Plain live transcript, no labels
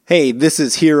Hey, this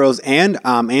is Heroes and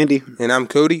I'm Andy. And I'm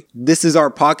Cody. This is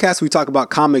our podcast. We talk about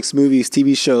comics, movies,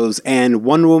 TV shows, and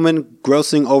Wonder Woman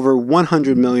grossing over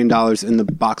 $100 million in the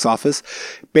box office.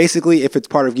 Basically, if it's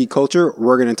part of geek culture,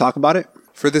 we're going to talk about it.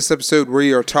 For this episode,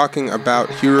 we are talking about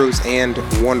Heroes and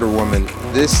Wonder Woman.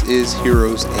 This is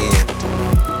Heroes and.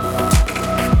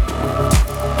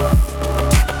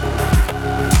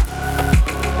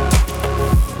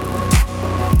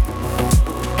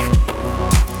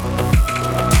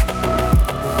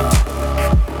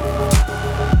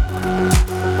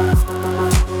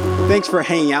 Thanks for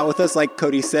hanging out with us. Like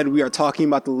Cody said, we are talking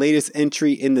about the latest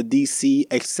entry in the DC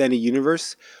Extended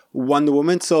Universe, Wonder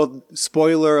Woman. So,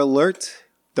 spoiler alert.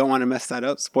 Don't want to mess that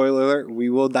up. Spoiler alert. We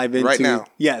will dive into... Right now.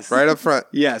 Yes. Right up front.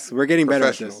 Yes. We're getting better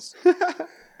at this.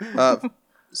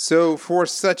 So, for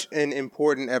such an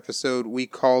important episode, we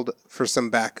called for some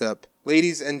backup.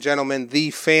 Ladies and gentlemen,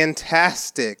 the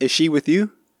fantastic... Is she with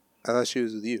you? I thought she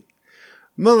was with you.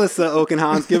 Melissa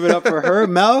Oakenhans. Give it up for her.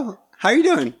 Mel, how are you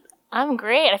doing? I'm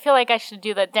great. I feel like I should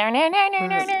do the like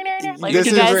you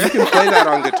can play that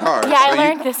on guitar. Yeah, I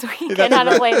learned this weekend how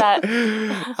to play that.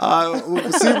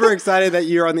 Super excited that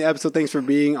you're on the episode. Thanks for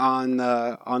being on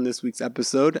this week's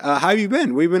episode. How have you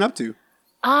been? What have you been up to?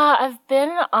 I've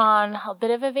been on a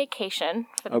bit of a vacation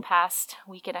for the past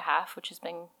week and a half, which has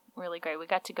been really great. We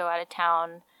got to go out of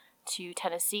town to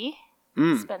Tennessee,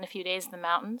 spend a few days in the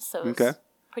mountains, so it was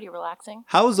pretty relaxing.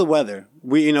 How was the weather?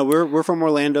 We're from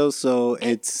Orlando, so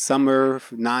it's summer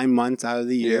 9 months out of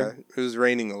the year. Yeah, it was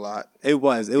raining a lot. It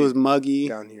was muggy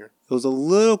down here. It was a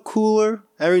little cooler.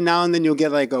 Every now and then you'll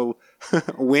get like a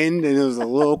wind, and it was a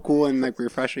little cool and like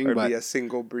refreshing. There'd but be a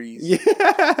single breeze. Yeah.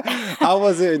 How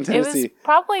was it in Tennessee? It was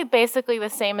probably basically the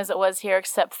same as it was here,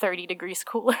 except 30 degrees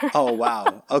cooler. Oh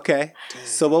wow! Okay,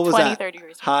 so what was 20, that? 30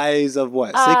 degrees. Highs of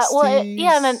what? 60s? Well,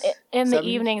 yeah, and then in 70s? the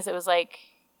evenings it was like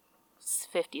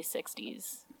 50s,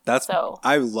 60s.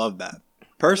 I love that.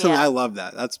 Personally, Yeah. I love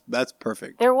that. That's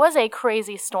perfect. There was a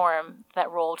crazy storm that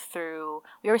rolled through.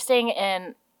 We were staying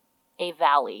in a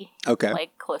valley. Okay.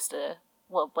 Like close to,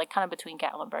 like kind of between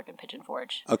Gatlinburg and Pigeon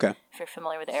Forge. Okay. If you're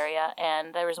familiar with the area.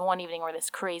 And there was one evening where this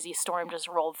crazy storm just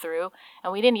rolled through.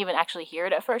 And we didn't even actually hear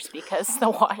it at first because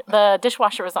the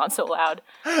dishwasher was on so loud.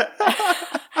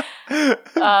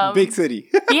 Big city.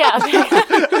 Yeah.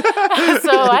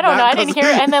 So I don't know. I didn't hear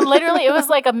it. And then literally it was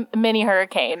like a mini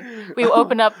hurricane. We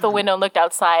opened up the window and looked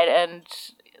outside and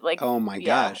like, oh my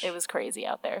gosh. It was crazy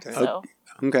out there. So.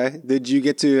 Okay. Did you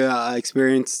get to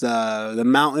experience the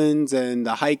mountains and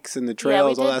the hikes and the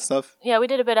trails, all that stuff? Yeah, we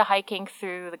did a bit of hiking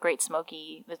through the Great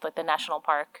Smoky, with like the national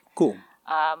park. Cool.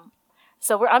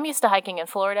 So I'm used to hiking in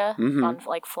Florida on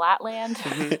like flat land.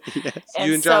 Yes. And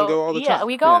you and John go all the time. Yeah,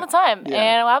 we go all the time. Yeah.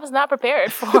 And I was not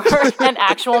prepared for an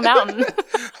actual mountain.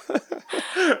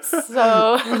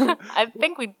 So I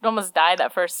think we almost died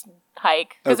that first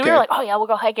hike. Because we were like, oh yeah, we'll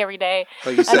go hike every day.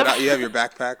 Like you said, you have your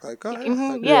backpack. Like,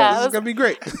 oh, yeah, this is going to be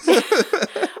great.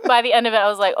 By the end of it, I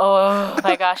was like, oh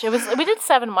my gosh. We did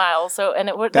 7 miles. So, and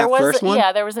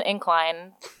there was an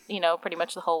incline, pretty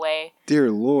much the whole way. Dear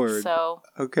Lord. So.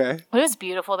 Okay. It was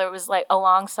beautiful. There was like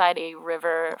alongside a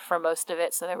river for most of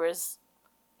it. So there was,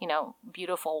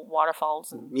 beautiful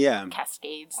waterfalls and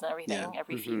cascades and everything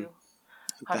every few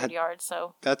 100 yards.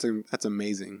 So that's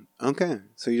amazing. Okay.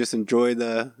 So you just enjoy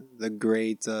the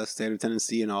great state of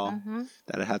Tennessee and all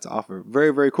that it had to offer.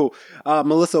 Very, very cool.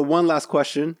 Melissa, one last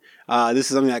question. This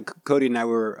is something that Cody and I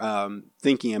were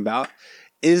thinking about.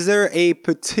 Is there a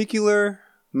particular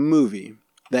movie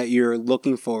that you're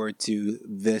looking forward to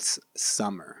this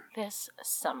summer? This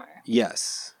summer.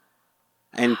 Yes.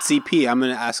 And CP, I'm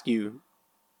going to ask you.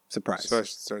 Surprise. So I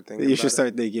should start thinking. You should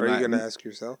start thinking. Are you going to ask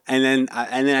yourself? And then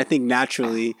I think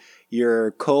naturally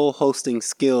your co-hosting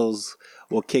skills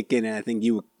will kick in, and I think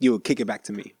you will kick it back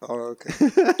to me. Oh, okay.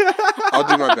 I'll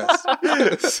do my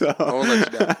best. So, I won't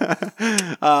let you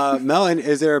down. Melon,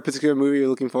 is there a particular movie you're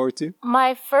looking forward to?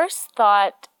 My first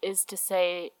thought is to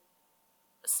say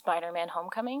Spider-Man: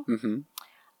 Homecoming,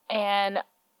 and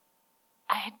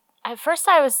at first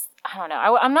I don't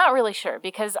know. I'm not really sure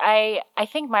because I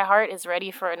think my heart is ready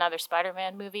for another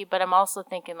Spider-Man movie, but I'm also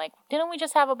thinking like, didn't we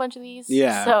just have a bunch of these?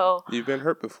 Yeah. So you've been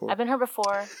hurt before. I've been hurt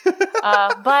before,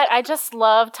 but I just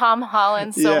love Tom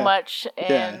Holland so much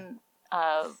in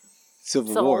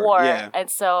Civil War. Yeah.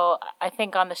 And so I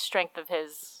think on the strength of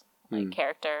his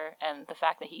character and the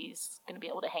fact that he's going to be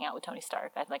able to hang out with Tony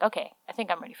Stark, I'm like, okay, I think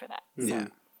I'm ready for that. So.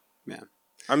 Yeah.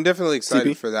 I'm definitely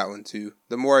excited for that one, too.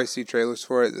 The more I see trailers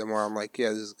for it, the more I'm like, yeah,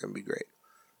 this is going to be great.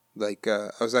 Like,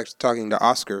 I was actually talking to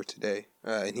Oscar today,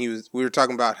 and we were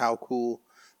talking about how cool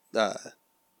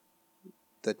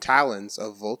the talons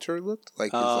of Vulture looked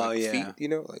like his feet, you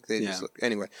know, like they just look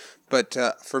anyway. But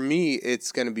for me,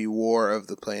 it's gonna be War of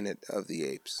the Planet of the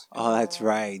Apes. Oh, that's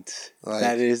right. Like,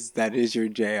 that is your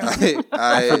jam.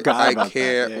 I forgot about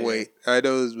can't wait. I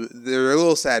know they're a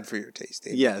little sad for your taste,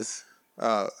 David. Yes.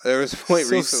 There was a point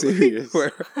recently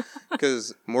where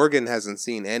because Morgan hasn't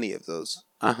seen any of those,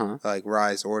 like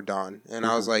Rise or Dawn, and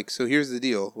I was like, so here's the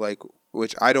deal, like.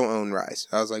 Which I don't own Rise.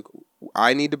 I was like,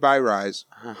 I need to buy Rise.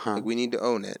 Like, we need to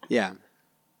own it. Yeah.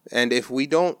 And if we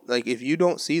don't, like, if you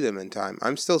don't see them in time,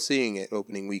 I'm still seeing it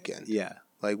opening weekend. Yeah.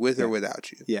 Like, with or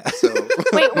without you. Yeah. So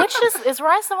wait, which is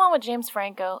Rise the one with James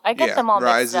Franco? I get them all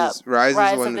mixed up. Rise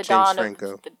is one with James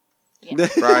Franco.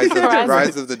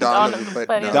 Rise of the Dawn of the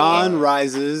Planet. Dawn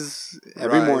rises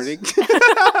every morning.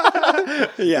 I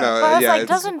was like,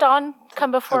 doesn't Dawn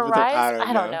come before Rise?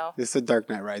 I don't know. It's The Dark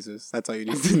Knight Rises. That's all you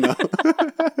need to know.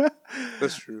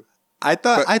 That's true. I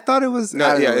thought it was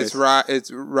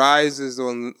It's Rise is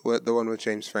the one with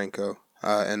James Franco,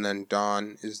 and then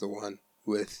Dawn is the one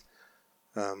with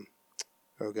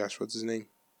oh gosh, what's his name?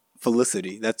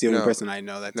 Felicity. That's the only person I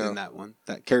know that's in that one.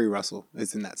 That Carrie Russell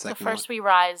is in that second one. So first we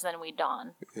rise, then we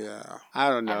dawn. Yeah. I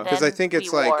don't know. Because I think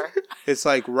it's like it's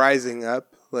like rising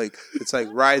up. Like it's like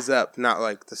rise up, not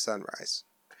like the sunrise.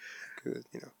 You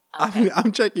know. Okay.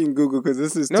 I'm checking Google because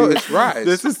this is it's Rise.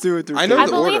 This is 2 or 3. I know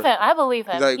the order. I believe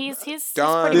him. Like, he's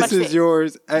Dawn. pretty this much is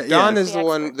yours. Dawn is the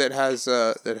one that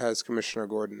has Commissioner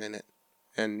Gordon in it,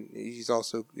 and he's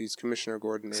Commissioner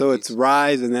Gordon. So it's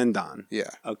Rise and then Dawn. Yeah.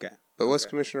 Okay. But what's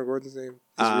Commissioner Gordon's name?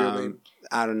 His real name?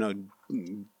 I don't know.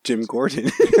 Jim Gordon.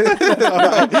 The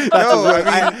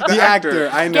actor.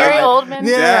 I know. Gary Oldman.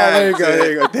 Yeah,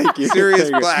 there you go. Thank you.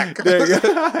 Sirius Black. There you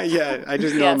go. Yeah, I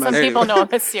just know him. Some people know him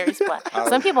as Sirius Black.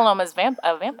 Some people know him as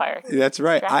a vampire. That's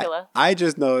right. Dracula. I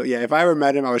just know. Yeah, if I ever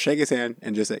met him, I would shake his hand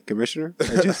and just say, "Commissioner,"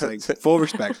 and just like full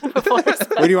respect. Full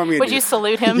respect. What do you want me to do? Would you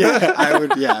salute him? Yeah, I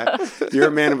would. Yeah, you're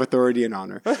a man of authority and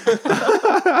honor.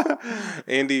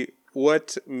 Andy,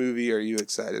 what movie are you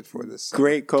excited for this summer?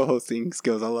 Great co-hosting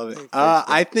skills. I love it.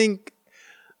 I think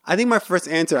my first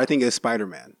answer is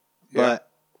Spider-Man. Yeah. But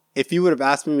if you would have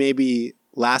asked me maybe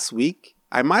last week,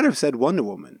 I might have said Wonder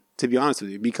Woman, to be honest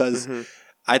with you, because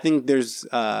I think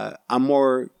I'm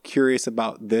more curious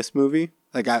about this movie.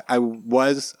 Like I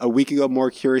was a week ago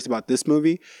more curious about this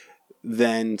movie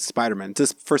than Spider-Man.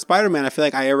 Just for Spider-Man, I feel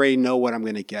like I already know what I'm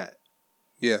going to get.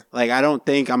 Yeah. Like, I don't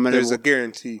think I'm going to... There's a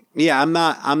guarantee. Yeah, I'm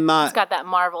not... It's got that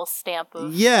Marvel stamp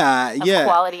of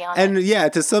quality on it. And yeah,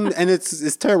 and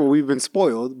it's terrible. We've been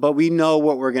spoiled, but we know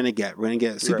what we're going to get. We're going to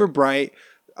get a super bright,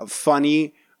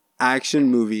 funny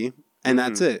action movie, and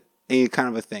that's it. And kind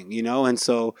of a thing, you know? And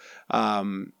so,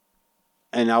 and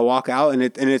I walk out, and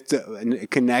it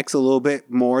connects a little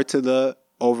bit more to the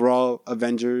overall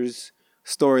Avengers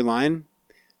storyline,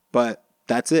 but...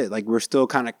 That's it. Like, we're still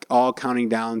kind of all counting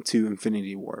down to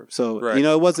Infinity War. So, you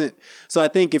know, it wasn't... So, I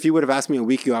think if you would have asked me a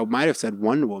week ago, I might have said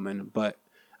Wonder Woman. But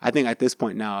I think at this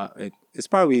point now, it's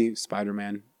probably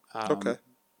Spider-Man. Okay.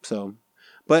 So,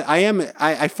 but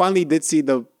I finally did see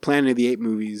the Planet of the Apes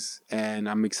movies, and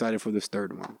I'm excited for this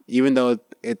third one. Even though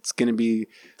it's going to be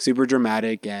super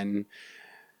dramatic and...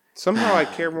 Somehow I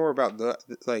care more about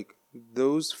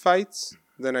those fights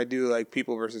than I do, like,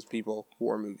 people versus people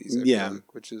war movies.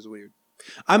 Which is weird.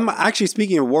 I'm actually,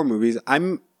 speaking of war movies,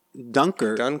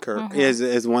 Dunkirk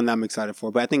is one that I'm excited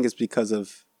for, but I think it's because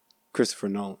of Christopher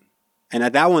Nolan. And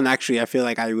at that one, actually, I feel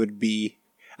like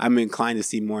I'm inclined to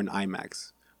see more in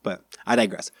IMAX. But I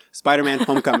digress. Spider-Man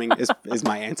Homecoming is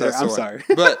my answer. I'm sorry.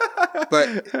 But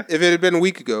if it had been a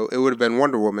week ago, it would have been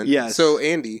Wonder Woman. Yes. So,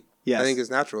 Andy, I think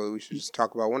it's natural that we should just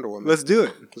talk about Wonder Woman. Let's do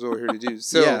it. That's what we're here to do.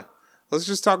 So, let's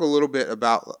just talk a little bit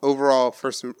about overall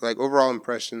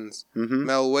impressions.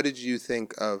 Mel, what did you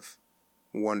think of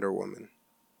Wonder Woman?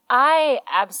 I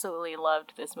absolutely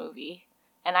loved this movie.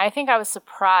 And I think I was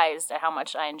surprised at how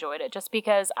much I enjoyed it. Just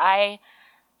because I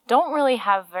don't really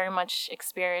have very much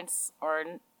experience or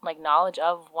knowledge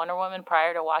of Wonder Woman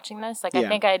prior to watching this. I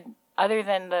think other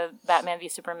than the Batman v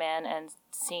Superman and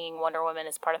seeing Wonder Woman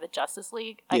as part of the Justice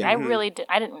League, I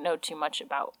didn't know too much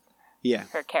about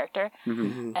her character.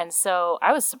 And so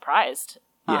I was surprised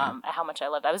at how much I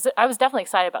loved it. I was definitely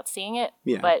excited about seeing it,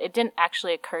 but it didn't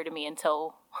actually occur to me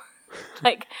until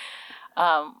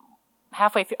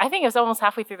halfway through. I think it was almost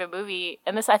halfway through the movie.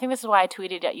 And I think this is why I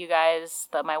tweeted at you guys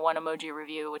my one emoji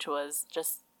review, which was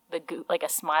just a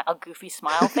goofy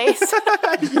smile face.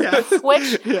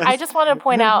 Which I just want to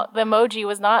point out, the emoji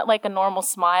was not like a normal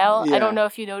smile. I don't know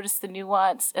if you noticed the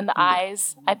nuance in the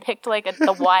eyes. I picked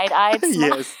the wide-eyed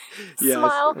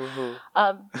smile.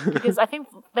 Because I think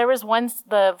there was once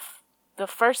the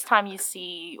first time you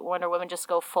see Wonder Woman just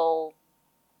go full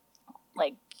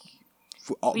like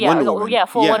Wonder Woman.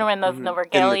 full Wonder Woman, the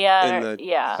regalia,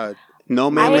 No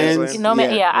Man's Land.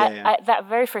 I that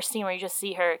very first scene where you just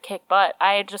see her kick butt,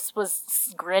 I just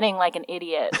was grinning like an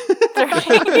idiot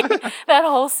during that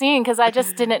whole scene because I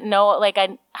just didn't know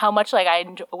how much I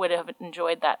would have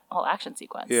enjoyed that whole action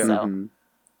sequence. Yeah. So. Mm-hmm.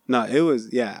 No, it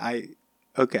was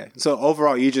okay. So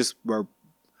overall, you just were.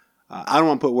 I don't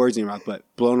want to put words in your mouth, but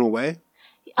blown away.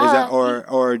 Is that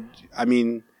or I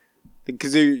mean.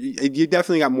 Because you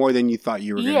definitely got more than you thought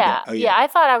you were going to get. Oh, yeah. I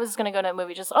thought I was going to go to a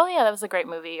movie just, that was a great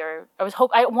movie. Or I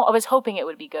was hoping it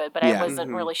would be good, but I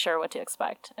wasn't really sure what to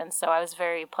expect. And so I was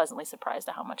very pleasantly surprised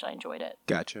at how much I enjoyed it.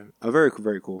 Gotcha. Very,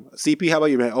 very cool. CP, how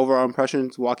about you, man? Overall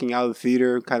impressions, walking out of the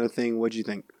theater kind of thing. What'd you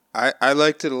think? I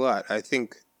liked it a lot. I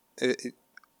think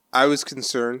I was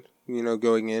concerned,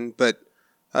 going in, but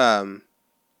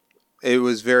it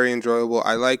was very enjoyable.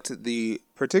 I liked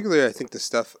particularly I think the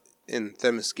stuff in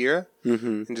Themyscira,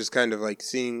 and just kind of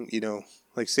seeing,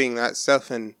 seeing that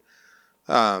stuff, and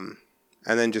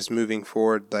then just moving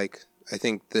forward. I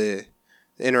think the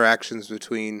interactions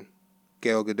between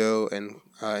Gal Gadot and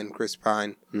Chris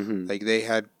Pine, they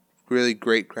had really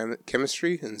great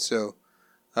chemistry, and so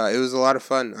it was a lot of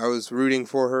fun. I was rooting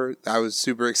for her. I was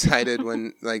super excited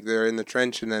when they're in the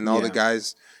trench, and then all the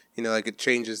guys, it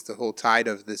changes the whole tide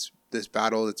of this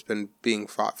battle that's been being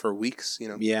fought for weeks,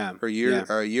 for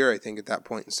a year, I think, at that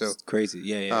point. So it's crazy.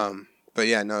 Yeah. But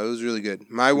yeah, no, it was really good.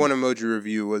 My one emoji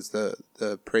review was the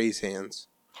praise hands,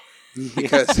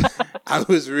 because I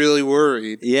was really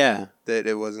worried that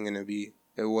it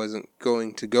wasn't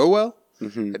going to go well,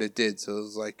 but it did. So it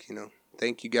was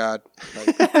thank you, God.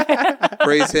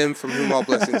 Praise him from whom all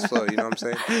blessings flow. You know what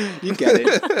I'm saying? You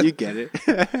get it.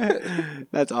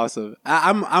 That's awesome.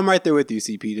 I'm right there with you,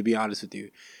 CP, to be honest with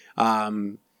you.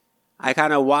 I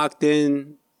kind of walked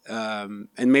in, and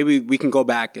maybe we can go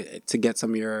back to get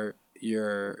some of your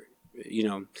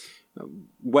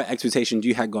what expectations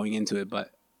you had going into it.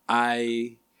 But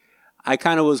I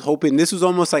kind of was hoping this was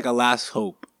almost like a last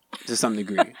hope to some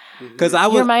degree, because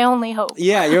you're my only hope.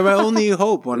 Yeah, you're my only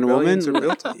hope, Wonder Woman.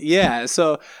 Yeah,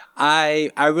 so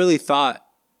I really thought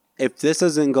if this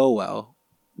doesn't go well,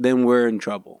 then we're in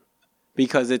trouble,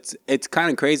 because it's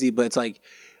kind of crazy, but it's I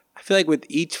feel like with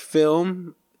each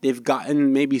film, they've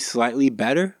gotten maybe slightly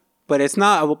better, but it's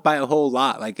not by a whole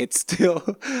lot. It's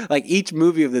still each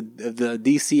movie of the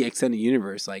DC extended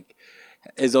universe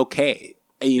is okay,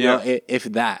 if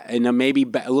that, and maybe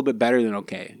a little bit better than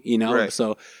okay, Right.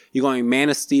 So you're going Man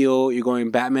of Steel, you're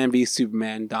going Batman v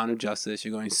Superman, Dawn of Justice,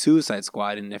 you're going Suicide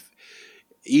Squad, and if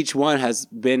each one has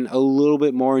been a little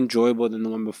bit more enjoyable than the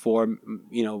one before,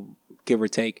 give or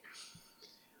take,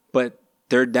 but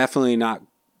they're definitely not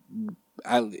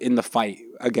in the fight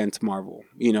against Marvel,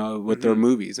 with their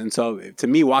movies. And so to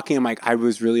me, walking, I'm I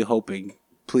was really hoping,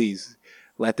 please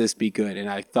let this be good. And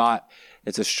I thought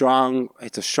it's a strong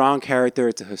character.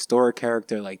 It's a historic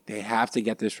character. They have to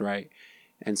get this right.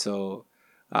 And so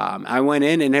I went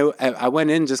in, and I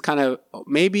went in just kind of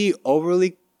maybe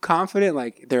overly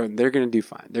confident. They're gonna do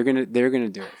fine. They're gonna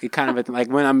do it. It kind of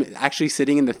when I'm actually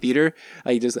sitting in the theater,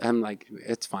 I'm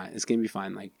it's fine. It's gonna be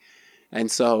fine. And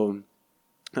so.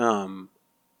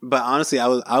 But honestly, I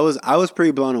was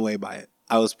pretty blown away by it.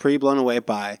 I was pretty blown away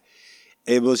by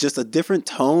it. Was just a different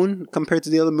tone compared to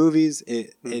the other movies.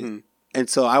 And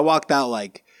so I walked out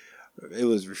it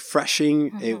was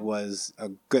refreshing. It was a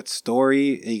good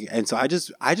story, and so I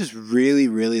just really,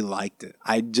 really liked it.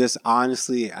 I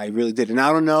really did. And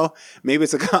I don't know, maybe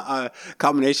it's a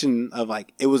combination of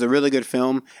it was a really good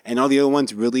film, and all the other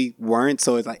ones really weren't.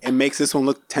 So it's it makes this one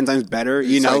look 10 times better.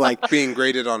 It's being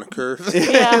graded on a curve.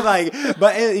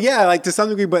 To some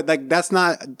degree, but that's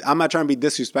not. I'm not trying to be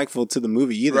disrespectful to the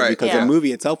movie either, right, because the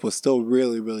movie itself was still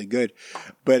really, really good.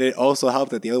 But it also helped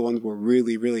that the other ones were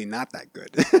really, really not that good.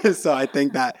 So I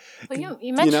think that. Well,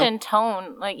 you mentioned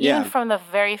tone, even from the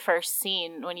very first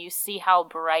scene when you see how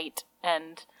bright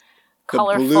and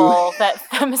colorful that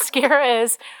Themyscira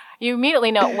is, you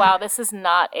immediately know, wow, this is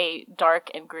not a dark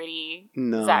and gritty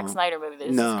Zack Snyder movie. This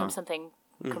is something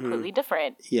completely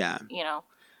different. Yeah,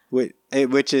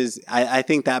 which is, I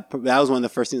think that was one of the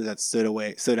first things that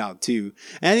stood out too,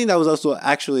 and I think that was also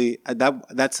actually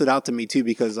that stood out to me too,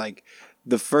 because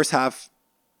the first half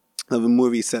of the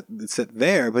movie set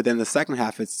there, but then the second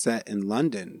half is set in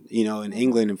London, in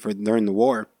England, and during the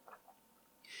war,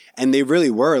 and they really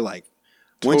were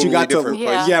once you got to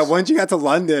once you got to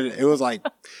London, it was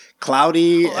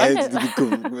cloudy and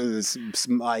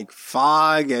like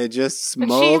fog and just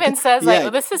smoke. She even says like, oh,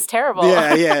 "This is terrible."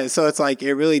 Yeah. So it's like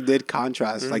it really did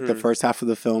contrast like the first half of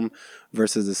the film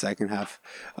versus the second half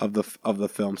of the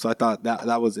film. So I thought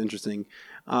that was interesting.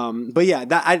 But yeah,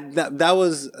 that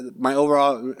was my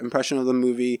overall impression of the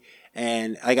movie.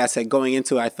 And like I said, going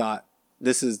into it, I thought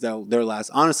this is their last.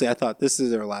 Honestly, I thought this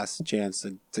is their last chance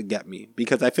to get me,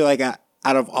 because I feel like out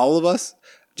of all of us,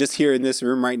 just here in this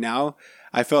room right now,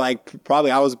 I feel like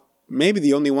probably I was maybe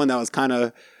the only one that was kind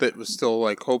of that was still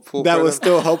like hopeful. That was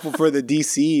still hopeful for the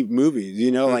DC movies.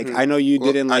 You know, like I know you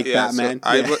didn't like Batman.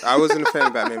 So I wasn't a fan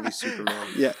of Batman v Superman.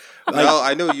 Yeah, like, no,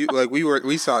 I know you. Like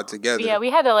we saw it together. Yeah, we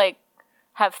had to like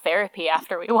have therapy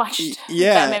after we watched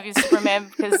Batman v Superman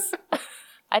because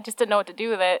I just didn't know what to do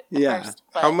with it. Yeah, first,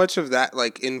 how much of that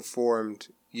like informed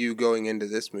you going into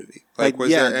this movie? Like, was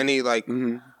there any like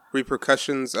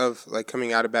repercussions of like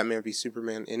coming out of Batman v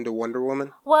Superman into Wonder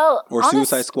Woman? Well, or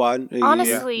Suicide Squad.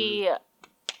 Honestly,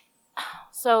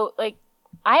 so like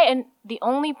the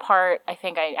only part I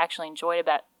think I actually enjoyed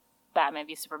about Batman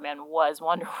v Superman was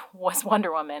Wonder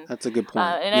Woman. That's a good point.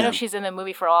 And I know she's in the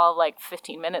movie for all of like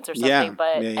 15 minutes or something,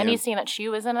 but any scene that she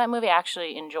was in that movie I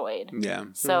actually enjoyed. Yeah.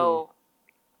 So,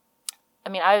 I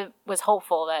mean, I was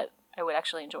hopeful that I would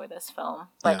actually enjoy this film,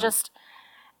 but just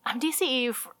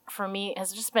DCEU for me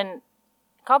has just been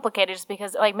complicated, just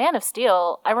because like Man of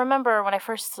Steel, I remember when I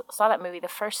first saw that movie, the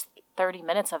first 30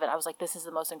 minutes of it, I was like, this is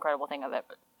the most incredible thing I've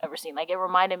ever seen. Like, it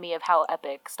reminded me of how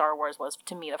epic Star Wars was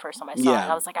to me the first time I saw it.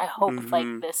 And I was like, I hope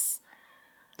like this.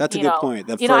 That's a good point.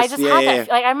 I just had that.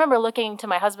 Like, I remember looking to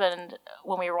my husband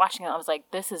when we were watching it. I was like,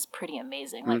 this is pretty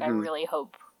amazing. Like, I really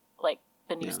hope like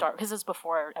the new Star, because this was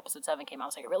before Episode 7 came out. I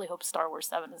was like, I really hope Star Wars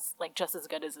 7 is like just as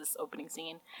good as this opening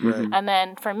scene. Right. And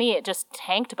then for me, it just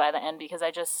tanked by the end, because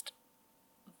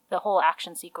the whole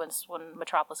action sequence when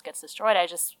Metropolis gets destroyed, I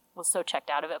just was so checked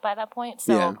out of it by that point.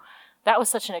 So that was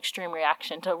such an extreme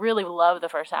reaction to really love the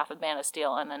first half of Man of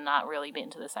Steel and then not really be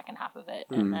into the second half of it.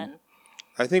 And then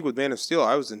I think with Man of Steel,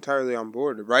 I was entirely on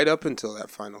board right up until that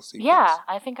final sequence. Yeah,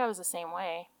 I think I was the same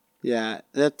way. Yeah,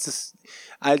 that's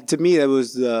to me that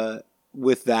was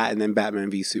with that, and then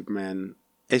Batman v Superman.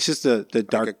 It's just the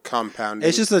dark, like a compounding.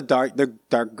 It's just the dark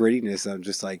grittiness of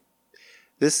just like,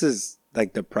 this is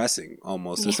like depressing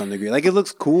almost to some degree. Like, it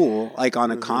looks cool like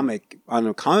on a comic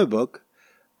book,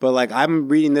 but like I'm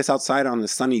reading this outside on a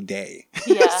sunny day.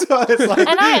 Yeah. So it's like,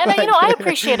 and I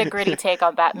appreciate a gritty take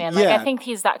on Batman. Like, I think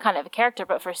he's that kind of a character,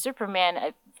 but for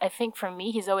Superman, I think for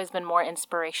me, he's always been more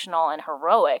inspirational and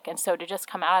heroic. And so to just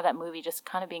come out of that movie just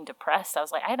kind of being depressed, I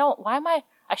was like, I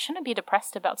shouldn't be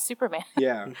depressed about Superman.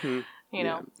 Yeah. You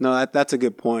know. No, that's a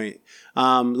good point.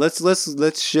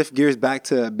 Let's shift gears back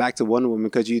to Wonder Woman,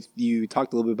 because you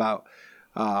talked a little bit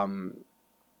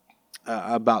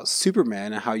about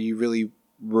Superman and how you really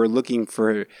were looking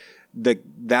for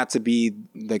that to be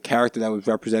the character that was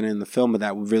represented in the film, but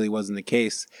that really wasn't the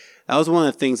case. That was one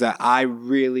of the things that I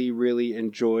really, really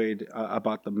enjoyed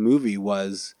about the movie,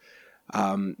 was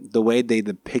the way they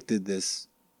depicted this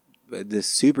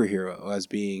superhero as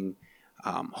being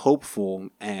hopeful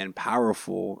and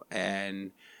powerful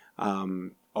and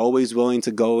always willing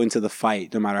to go into the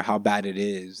fight no matter how bad it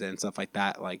is and stuff like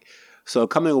that. Like, so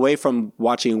coming away from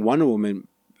watching Wonder Woman,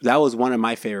 that was one of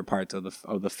my favorite parts of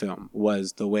the film,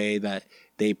 was the way that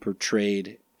they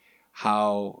portrayed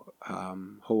how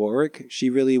heroic she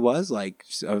really was. Like,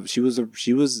 she was a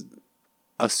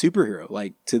superhero,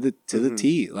 like to the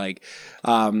T. Like,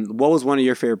 what was one of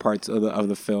your favorite parts of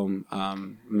the film,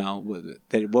 Mel?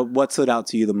 What stood out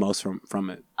to you the most from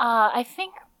it? I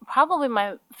think probably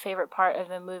my favorite part of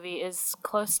the movie is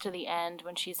close to the end,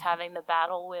 when she's having the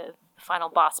final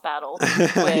boss battle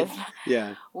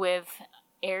with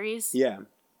Ares. Yeah.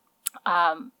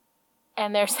 And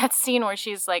there's that scene where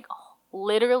she's like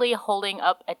literally holding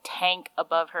up a tank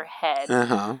above her head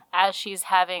as she's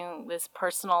having this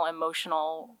personal,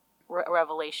 emotional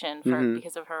revelation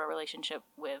because of her relationship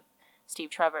with Steve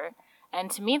Trevor.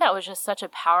 And to me, that was just such a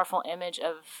powerful image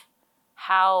of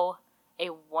how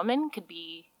a woman could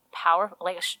be powerful,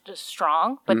 like just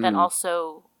strong, but then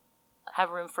also have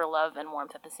room for love and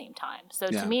warmth at the same time. So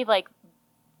to me, like,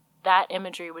 that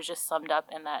imagery was just summed up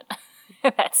in that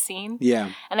that scene.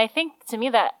 Yeah. And I think to me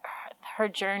that her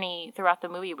journey throughout the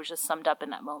movie was just summed up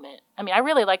in that moment. I mean, I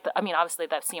really like obviously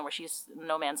that scene where she's in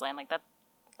no man's land, like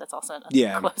that's also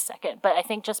a close second. But I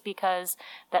think just because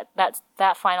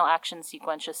that final action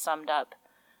sequence just summed up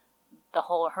her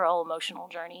whole emotional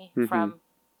journey from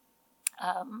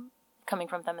coming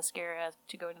from Themyscira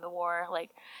to going to the war. Like,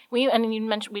 you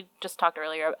mentioned, we just talked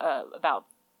earlier about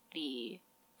the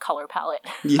color palette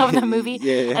of the movie.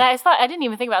 And I didn't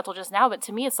even think about it till just now, but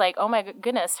to me it's like, oh my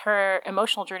goodness, her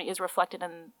emotional journey is reflected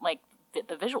in like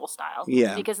the visual style.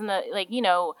 Yeah. Because in the, like, you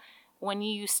know, when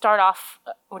she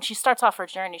starts off her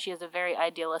journey, she has a very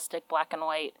idealistic black and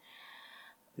white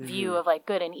view of like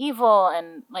good and evil,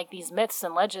 and like these myths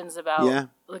and legends about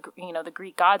the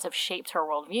Greek gods have shaped her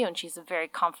worldview, and she's a very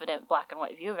confident black and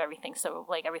white view of everything. So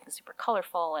like everything's super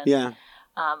colorful and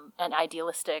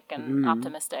idealistic and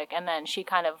optimistic, and then she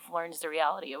kind of learns the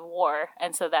reality of war,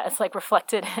 and so that is like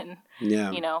reflected in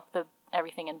the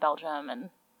everything in Belgium and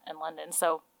London.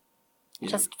 So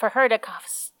just for her to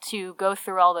go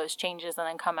through all those changes and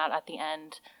then come out at the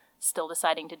end still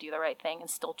deciding to do the right thing and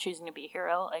still choosing to be a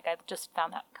hero, like I just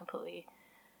found that completely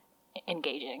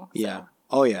engaging. So. Yeah.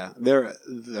 Oh yeah.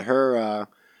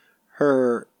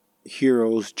 Her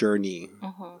hero's journey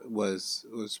was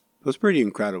pretty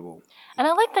incredible. And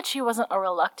I like that she wasn't a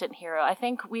reluctant hero. I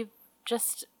think we've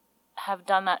just have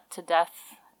done that to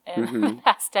death in the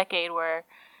past decade, where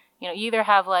you either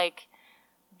have like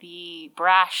the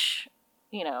brash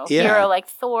hero like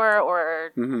Thor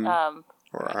or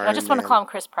I just want to call him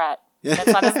Chris Pratt. That's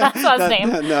not his name.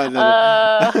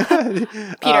 No.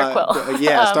 Peter Quill.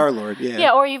 Star-Lord.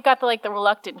 Yeah, or you've got the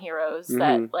reluctant heroes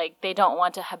that like they don't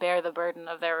want to bear the burden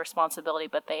of their responsibility,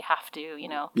 but they have to.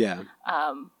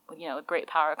 With great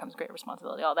power comes great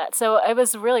responsibility. All that. So it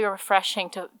was really refreshing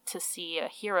to see a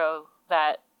hero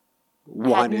that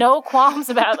had no qualms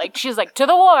about it. Like she's like, to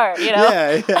the war, She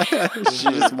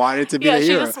just wanted to be a hero.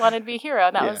 She just wanted to be a hero.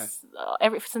 And that was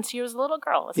since she was a little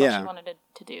girl. That's all she wanted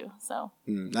to do. So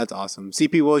that's awesome.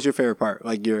 CP, what was your favorite part?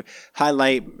 Like your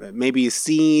highlight, maybe a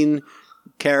scene,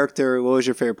 character. What was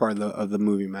your favorite part of the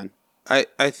movie, man? I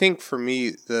think for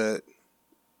me,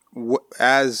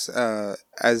 as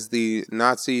the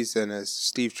Nazis and as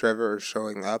Steve Trevor are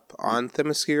showing up on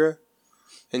Themyscira,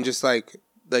 and just like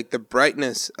the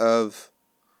brightness of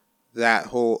that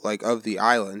whole, like, of the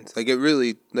island, like, it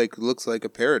really, like, looks like a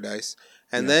paradise.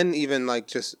 And then even, like,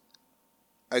 just,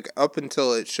 like, up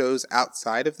until it shows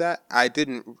outside of that, I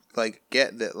didn't, like,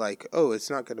 get that, like, oh, it's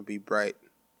not going to be bright.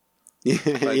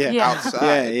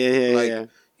 Outside.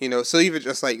 So even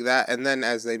just like that, and then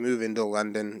as they move into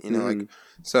London, like,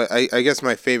 so I guess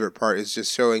my favorite part is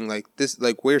just showing, like, this,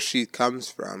 like, where she comes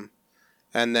from.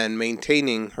 And then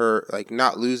maintaining her, like,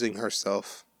 not losing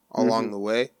herself along the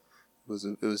way,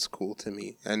 it was cool to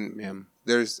me. And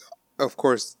there's, of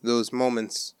course, those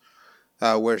moments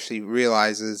where she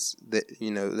realizes that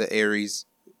the Ares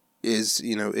is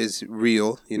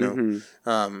real, and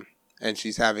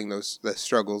she's having the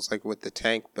struggles like with the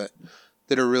tank, but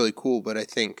that are really cool. But I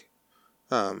think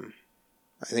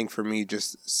for me,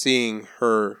 just seeing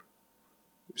her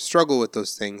struggle with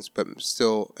those things, but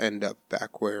still end up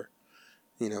back where.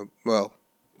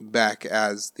 Back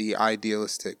as the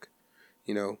idealistic,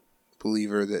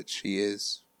 believer that she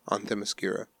is on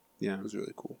Themyscira. Yeah. It was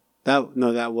really cool. That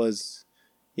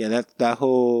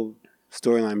whole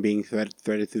storyline being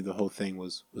threaded through the whole thing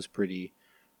was pretty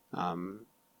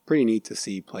neat to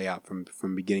see play out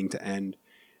from beginning to end.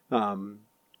 I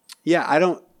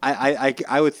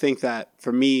would think that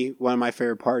for me, one of my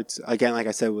favorite parts, again, like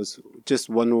I said, was just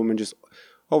Wonder Woman, just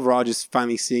overall, just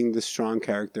finally seeing the strong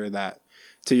character that,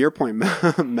 to your point,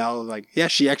 Mel, like,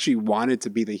 she actually wanted to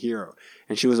be the hero,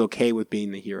 and she was okay with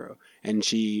being the hero, and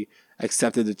she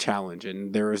accepted the challenge,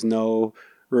 and there was no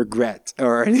regret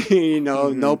or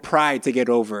no pride to get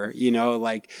over,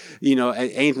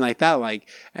 anything like that,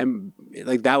 and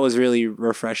that was really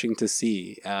refreshing to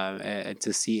see,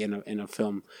 in a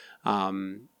film.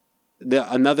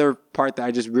 Another part that I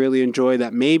just really enjoyed,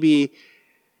 that maybe,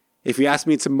 if you ask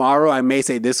me tomorrow, I may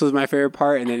say this was my favorite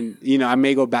part, and then I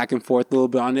may go back and forth a little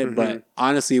bit on it. But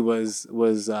honestly, was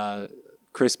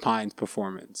Chris Pine's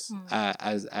performance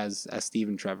as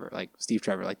Steve Trevor. Like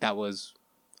that was,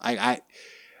 I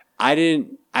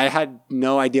had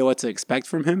no idea what to expect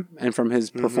from him and from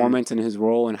his performance and his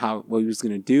role and what he was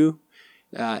going to do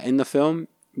in the film.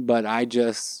 But I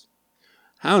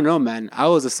don't know, man. I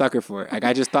was a sucker for it. Like,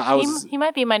 I just thought He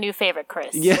might be my new favorite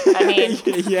Chris. Yeah. I mean,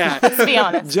 let's be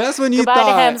honest. Just when you Goodbye to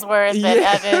Hemsworth and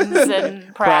Evans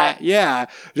and Pratt. Yeah.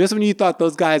 Just when you thought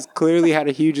those guys clearly had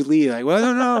a huge lead. Like,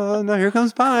 well, no, here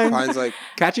comes Pine. Pine's like,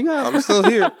 catching up. I'm still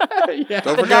here. Don't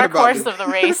forget dark about horse me. of the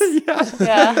race.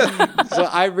 So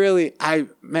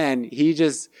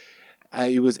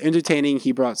he was entertaining.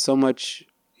 He brought so much.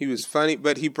 He was funny,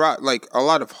 but he brought, like, a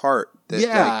lot of heart.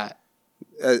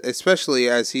 Especially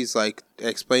as he's, like,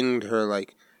 explaining to her,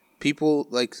 like, people,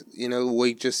 like,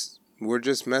 we're just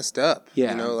messed up,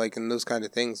 like, and those kind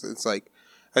of things. It's like,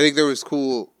 I think there was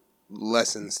cool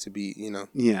lessons to be,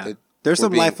 There's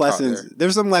some life lessons.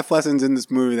 There's some life lessons in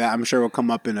this movie that I'm sure will come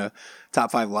up in a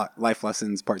top 5 life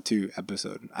lessons part 2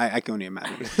 episode. I can only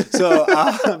imagine. So,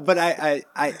 but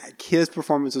his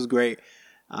performance was great,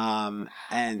 and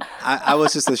I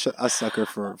was just a sucker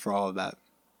for all of that.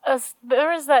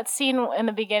 There was that scene in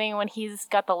the beginning when he's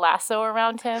got the lasso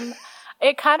around him.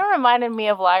 It kind of reminded me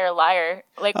of Liar Liar,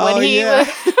 like when he was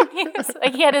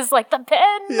like he had his like the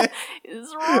pen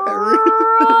is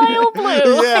royal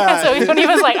blue. Yeah. So when he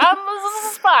was like, I'm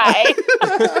a spy,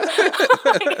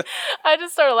 like, I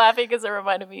just started laughing because it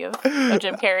reminded me of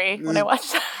Jim Carrey when I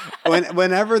watched that.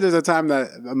 Whenever there's a time that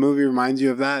a movie reminds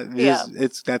you of that,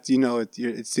 it's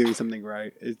doing something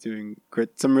right. It's doing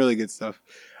some really good stuff.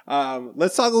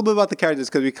 Let's talk a little bit about the characters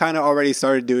because we kind of already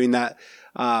started doing that.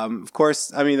 Of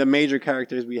course, I mean, the major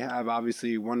characters we have,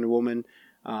 obviously, Wonder Woman,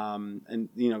 and,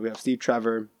 we have Steve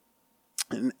Trevor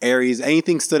and Ares.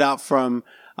 Anything stood out from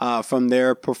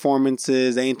their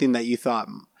performances? Anything that you thought,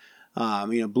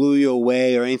 blew you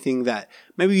away, or anything that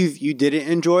maybe you didn't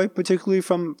enjoy particularly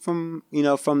from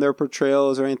their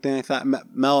portrayals or anything like that?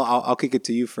 Mel, I'll kick it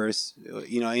to you first.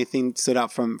 Anything stood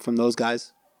out from those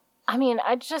guys? I mean,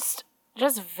 I just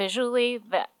visually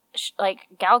that. Like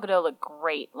Gal Gadot looked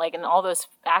great, like in all those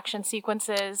action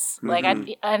sequences. Like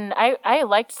I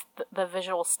liked the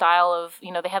visual style of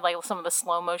they had like some of the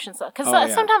slow motion stuff because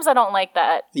sometimes I don't like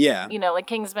that. Yeah, like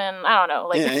Kingsman. I don't know.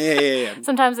 Like yeah.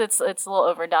 Sometimes it's a little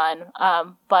overdone.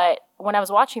 But when I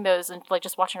was watching those and like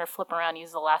just watching her flip around,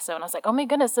 use the lasso, and I was like, oh my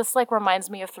goodness, this like reminds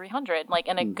me of 300, like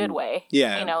in a good way.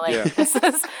 Yeah, this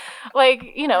is like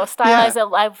stylized. Yeah.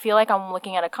 I feel like I'm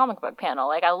looking at a comic book panel.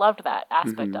 Like I loved that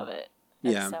aspect of it.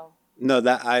 Yeah. No,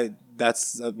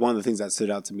 that's one of the things that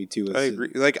stood out to me too. I agree.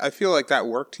 Like I feel like that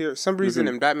worked here. Some reason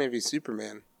in Batman v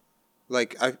Superman,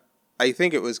 like I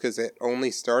think it was because it only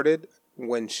started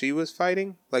when she was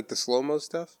fighting, like the slow mo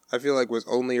stuff. I feel like was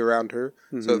only around her,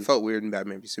 so it felt weird in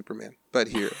Batman v Superman. But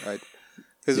here,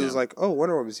 because it was like, oh,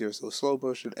 Wonder Woman's here, so slow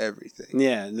motion everything.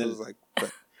 Yeah, and then it was like,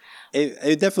 but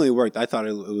it definitely worked. I thought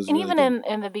it was. And really even good.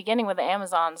 in the beginning with the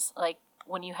Amazons, like.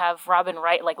 When you have Robin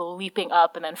Wright like leaping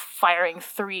up and then firing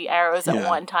 3 arrows at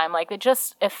one time, like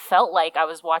it felt like I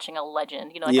was watching a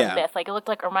legend, like a myth. Like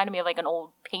it reminded me of like an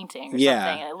old painting or something,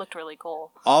 and it looked really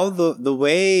cool. All the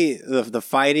way the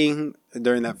fighting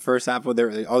during that first half, all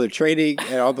the trading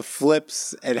and all the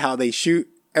flips and how they shoot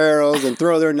arrows and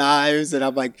throw their knives, and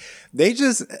I'm like,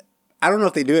 I don't know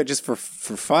if they do it just for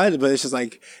fun, but it's just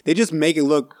like they just make it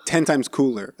look 10 times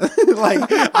cooler.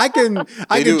 Like I can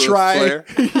try.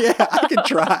 Yeah, I can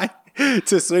try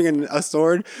to swing a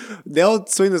sword. They'll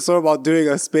swing the sword while doing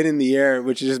a spin in the air,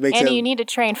 which just makes Andy, you need to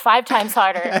train 5 times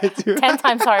harder. 10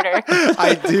 times harder.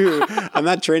 I do. I'm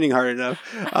not training hard enough.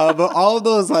 But all of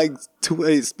those like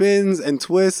spins and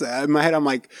twists in my head, I'm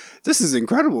like, this is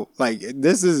incredible. Like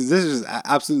this is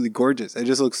absolutely gorgeous. It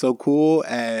just looks so cool,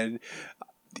 and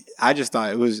I just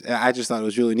thought it was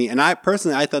really neat. And I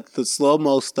thought the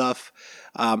slow-mo stuff,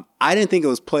 I didn't think it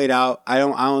was played out. I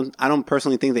don't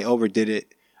personally think they overdid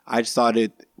it. I just thought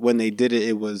when they did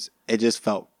it, it just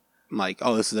felt like,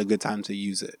 oh, this is a good time to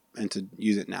use it and to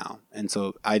use it now. And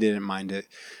so I didn't mind it.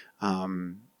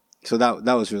 So that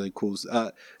was really cool.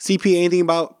 CP, anything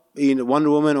about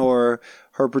Wonder Woman or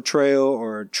her portrayal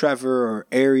or Trevor or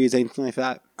Ares, anything like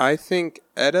that? I think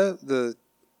Etta,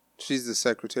 she's the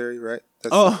secretary, right?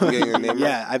 That's her name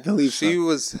right? I believe she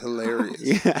was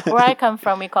hilarious. Where I come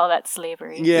from, we call that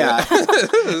slavery. Yeah.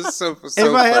 It was so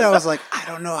in my head, I was like, I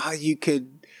don't know how you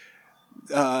could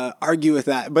argue with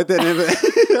that. But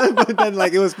then,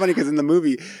 like, it was funny because in the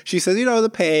movie, she says, the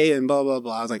pay and blah, blah,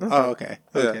 blah. I was like, oh, okay.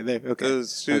 Okay.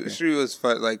 She was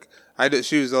fun. Like,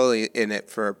 she was only in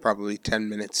it for probably 10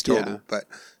 minutes total, but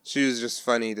she was just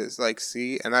funny to, like,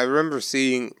 see. And I remember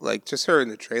seeing, like, just her in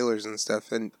the trailers and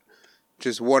stuff, and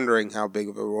just wondering how big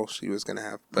of a role she was going to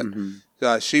have.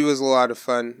 But she was a lot of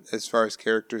fun as far as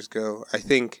characters go. I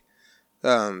think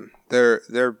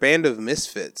their band of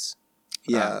misfits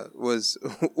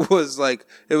was like,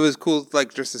 it was cool,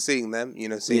 like, just to seeing them,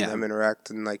 seeing them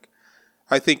interact. And, like,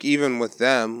 I think even with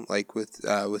them, like, with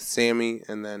Sammy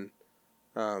and then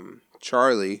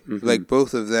Charlie, like,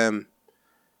 both of them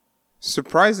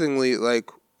surprisingly,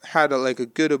 like, had a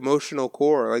good emotional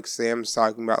core. Like Sam's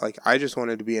talking about, like, I just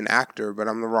wanted to be an actor, but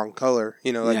I'm the wrong color.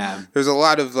 There's a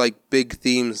lot of like big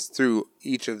themes through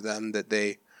each of them that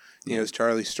they,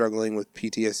 Charlie struggling with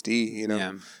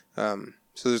PTSD.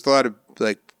 So there's a lot of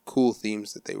like cool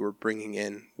themes that they were bringing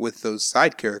in with those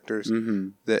side characters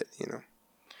that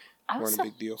I was a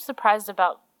big deal. Surprised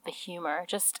about the humor,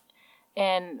 just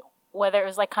in whether it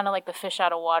was like kind of like the fish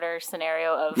out of water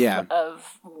scenario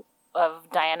of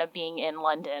Diana being in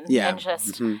London and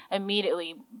just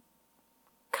immediately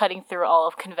cutting through all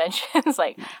of conventions.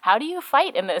 Like, how do you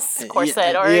fight in this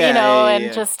corset?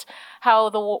 And just how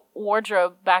the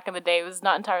wardrobe back in the day was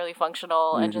not entirely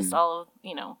functional, and just all of,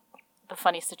 the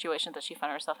funny situations that she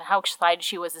found herself in, how excited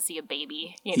she was to see a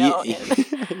baby,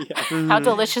 how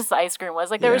delicious the ice cream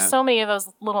was. Like, there were so many of those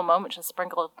little moments just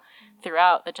sprinkled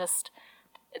throughout that just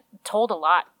told a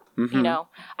lot.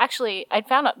 Actually, I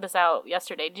found this out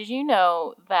yesterday. Did you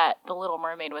know that The Little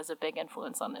Mermaid was a big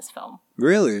influence on this film?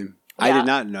 Really? Yeah. I did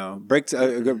not know. Bring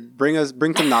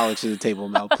some knowledge to the table,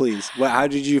 Mel, please. How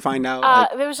did you find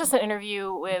out? There was just an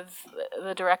interview with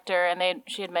the director, and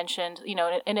she had mentioned,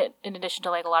 in addition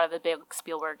to like a lot of the big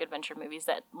Spielberg adventure movies,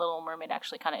 that Little Mermaid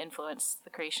actually kind of influenced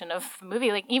the creation of the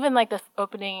movie. Like, even like the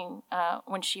opening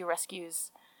when she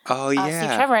rescues Steve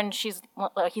Trevor, and he's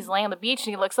laying on the beach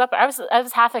and he looks up. I was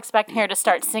half expecting her to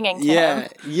start singing to him.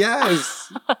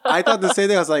 Yes. I thought the same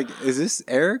thing. I was like, is this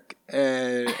Ariel?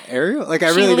 Like,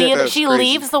 she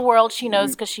leaves the world she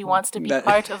knows because she wants to be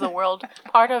part of the world,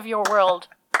 part of your world,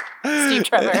 Steve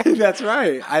Trevor. That's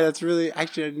right. I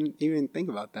didn't even think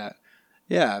about that.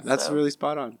 Yeah, that's really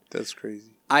spot on. That's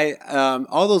crazy.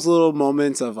 All those little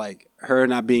moments of like her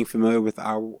not being familiar with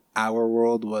our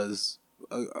world was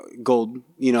gold.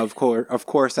 Of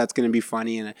course that's going to be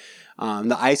funny. And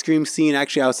the ice cream scene,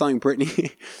 actually, I was telling Brittany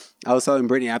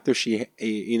after she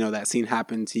that scene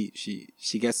happens,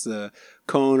 she gets the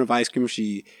cone of ice cream,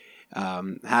 she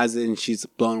has it, and she's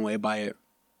blown away by it.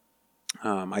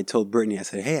 I told Brittany, I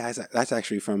said, hey, that's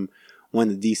actually from one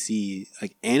of the DC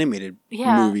like animated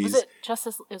movies. Was it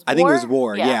Justice is War? I think it was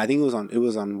War. Yeah, I think it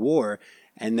was on War.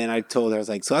 And then I told her, I was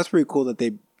like, so that's pretty cool that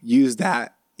they used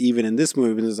that even in this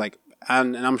movie. And it was like,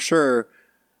 and I'm sure,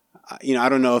 I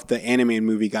don't know if the animated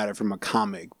movie got it from a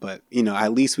comic, but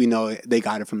at least we know they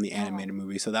got it from the animated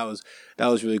movie. So that was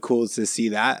really cool to see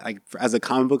that. Like, as a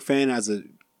comic book fan, as a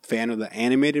fan of the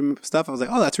animated stuff, I was like,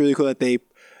 oh, that's really cool that they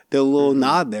did a little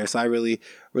nod there. So I really,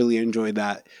 really enjoyed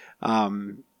that.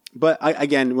 But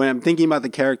again, when I'm thinking about the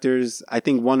characters, I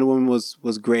think Wonder Woman was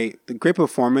great. The great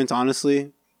performance,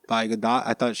 honestly, by Gadot.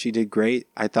 I thought she did great.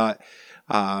 I thought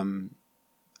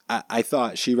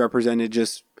she represented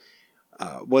just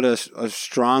what a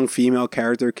strong female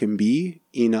character can be.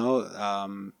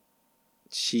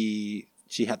 She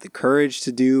had the courage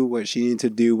to do what she needed to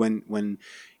do when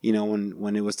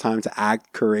it was time to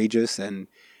act courageous, and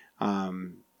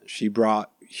she brought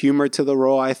humor to the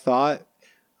role. I thought.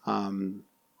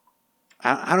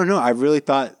 I don't know. I really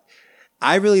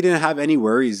didn't have any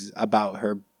worries about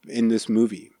her in this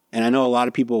movie. And I know a lot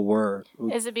of people were.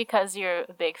 Is it because you're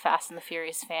a big Fast and the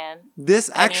Furious fan?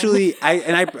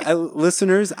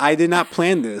 Listeners, I did not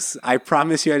plan this. I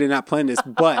promise you I did not plan this.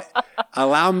 But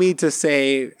allow me to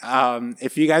say,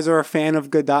 if you guys are a fan of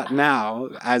Gadot now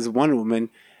as Wonder Woman,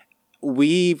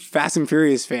 we Fast and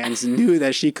Furious fans knew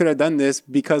that she could have done this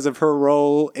because of her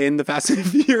role in the Fast and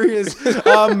Furious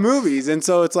movies. And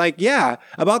so it's like, yeah,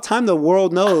 about time the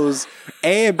world knows,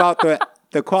 about the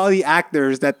quality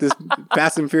actors that this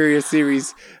Fast and Furious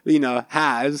series,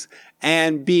 has,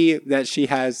 and B, that she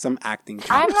has some acting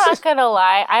chops. I'm not going to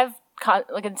lie. I've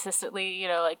consistently,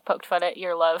 poked fun at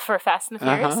your love for Fast and the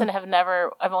Furious, and I've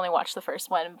only watched the first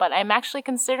one, but I'm actually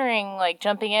considering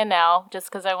jumping in now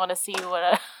just because I want to see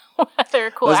what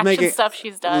other cool action stuff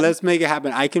she's done. Let's make it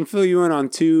happen. I can fill you in on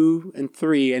 2 and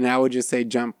 3, and I would just say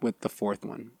jump with the 4th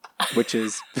one. Which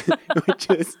is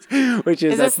is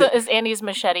Andy's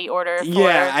machete order?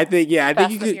 I think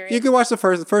you can watch the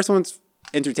first. The first one's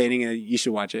entertaining, and you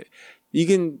should watch it. You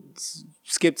can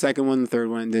skip second one, the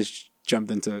third one, just jump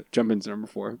into number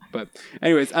 4. But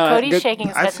anyways, Cody's shaking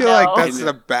his head. I feel like that's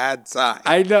a bad sign.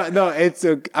 I know. No,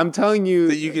 I'm telling you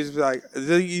that you can just be like,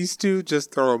 these two,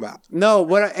 just throw them out. No,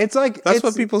 that's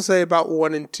what people say about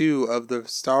 1 and 2 of the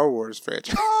Star Wars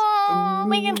franchise. Oh,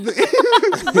 man.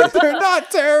 They're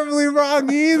not terribly wrong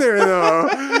either, though.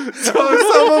 So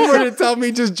if someone were to tell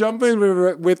me just jump in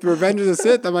with Revenge of the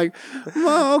Sith, I'm like,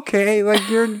 well, okay,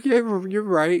 you're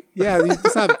right. Yeah,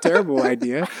 it's not a terrible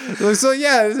idea. So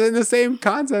yeah, in the same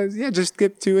concept, yeah, just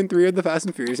skip 2 and 3 of the Fast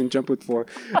and Furious and jump with 4.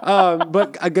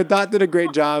 But Gadot did a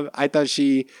great job. I thought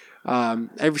she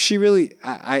really,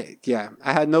 I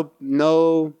had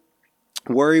no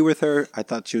worry with her. I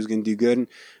thought she was going to do good.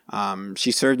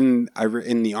 She served in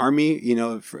the army,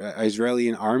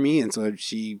 Israeli army, and so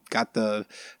she got the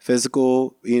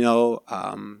physical,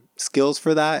 skills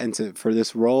for that and for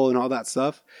this role and all that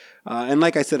stuff. And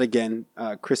like I said again,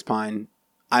 Chris Pine,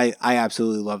 I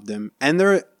absolutely loved him. And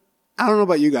I don't know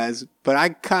about you guys, but I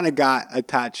kind of got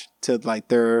attached to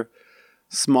their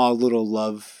small little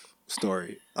love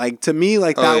story. To me,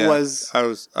 was. I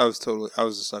was a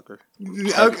sucker.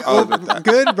 I'll admit that.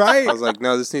 Good, right? I was like,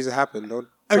 no, this needs to happen.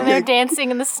 When they're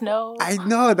dancing in the snow. I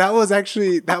know that was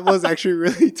actually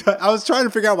really tough. I was trying to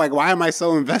figure out like why am I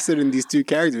so invested in these two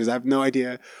characters? I have no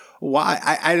idea why.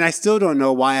 I still don't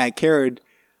know why I cared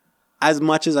as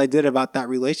much as I did about that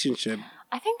relationship.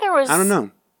 I think there was. I don't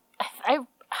know.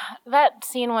 That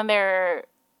scene when they're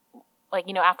like,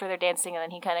 you know, after they're dancing and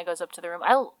then he kind of goes up to the room.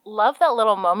 I love that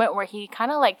little moment where he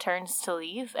kind of like turns to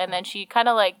leave and then she kind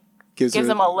of like gives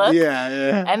him a look.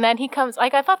 Yeah. And then he comes,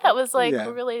 like, I thought that was like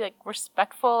really like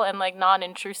respectful and like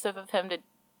non-intrusive of him to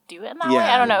do it in that way.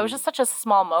 I don't know. It was just such a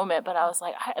small moment, but I was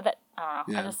like, I don't know.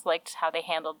 Yeah. I just liked how they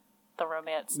handled the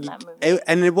romance in that movie.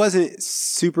 And it wasn't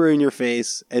super in your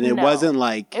face and it wasn't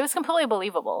like. It was completely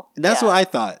believable. That's what I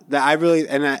thought. That I really,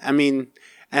 and I mean,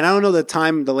 and I don't know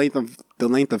the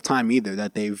length of time either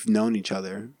that they've known each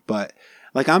other, but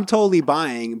like I'm totally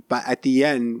buying. But at the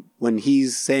end, when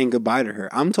he's saying goodbye to her,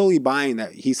 I'm totally buying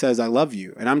that he says "I love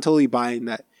you," and I'm totally buying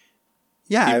that.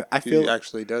 Yeah, I feel he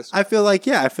actually does. I feel like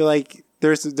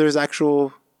there's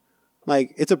actual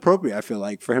like it's appropriate. I feel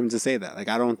like for him to say that. Like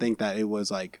I don't think that it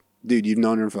was like. Dude, you've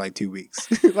known her for like 2 weeks.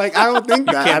 Like I don't think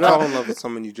that. You can't fall in love with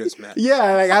someone you just met.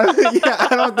 Yeah, like I don't think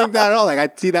that at all. Like I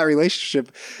see that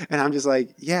relationship, and I'm just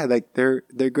like, yeah, like they're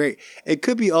great. It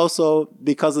could be also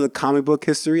because of the comic book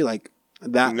history, like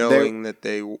that knowing that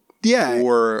they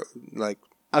were like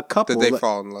a couple that they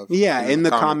fall in love. Yeah, in the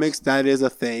comics that is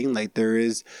a thing. Like there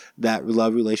is that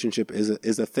love relationship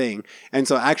is a thing. And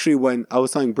so actually, when I was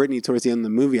telling Brittany towards the end of the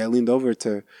movie, I leaned over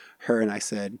to her and I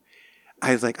said.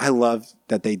 I was like, I love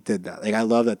that they did that. Like, I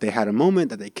love that they had a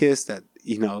moment, that they kissed, that,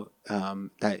 you know,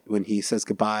 that when he says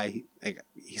goodbye, like,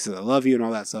 he says, I love you and all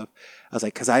that stuff. I was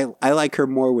like, because I like her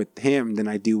more with him than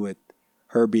I do with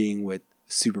her being with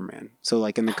Superman. So,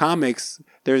 like, in the comics,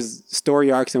 there's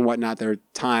story arcs and whatnot. There are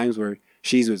times where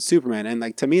she's with Superman. And,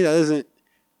 like, to me, that isn't,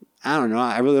 I don't know.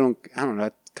 I don't know.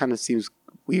 It kind of seems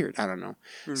weird. I don't know.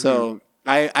 Mm-hmm. So,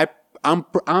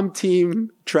 I'm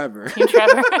Team Trevor. Team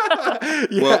Trevor.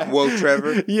 Yeah. Whoa,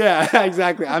 Trevor. Yeah,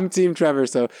 exactly. I'm Team Trevor.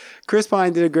 So Chris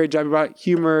Pine did a great job. He brought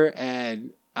humor,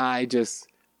 and I just,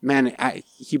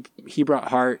 he brought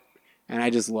heart, and I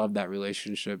just love that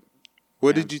relationship.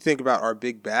 What did you think about our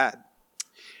big bad,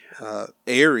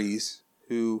 Ares,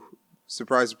 who,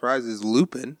 surprise, surprise, is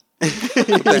Lupin?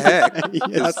 What the heck?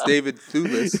 Yes. It's David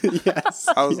Thewlis. Yes.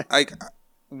 I was like,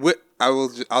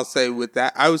 I'll say with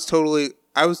that, I was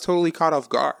totally caught off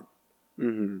guard.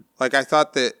 Mm-hmm. Like I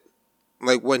thought that,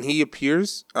 like when he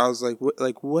appears, I was like,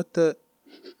 what the?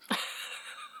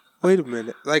 Wait a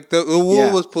minute! Like the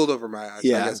wool was pulled over my eyes.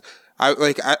 Yeah. I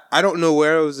guess I don't know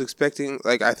where I was expecting.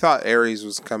 Like I thought Ares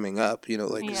was coming up. You know,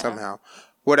 like somehow.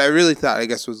 What I really thought, I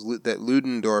guess, was that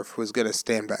Ludendorff was gonna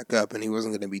stand back up and he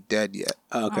wasn't gonna be dead yet.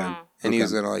 Oh, okay. And he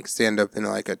was gonna like stand up in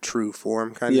like a true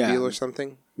form kind of deal or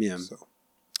something. Yeah. So,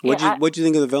 what'd you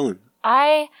think of the villain?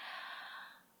 I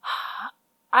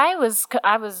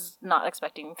was not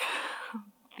expecting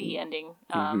the ending.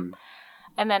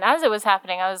 And then as it was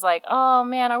happening, I was like, oh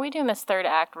man, are we doing this third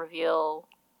act reveal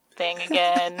thing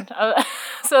again?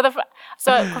 So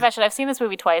confession, I've seen this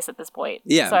movie twice at this point.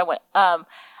 Yeah. So I went,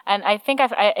 and I think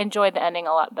I enjoyed the ending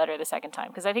a lot better the second time.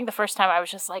 Because I think the first time I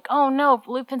was just like, oh no,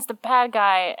 Lupin's the bad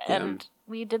guy. And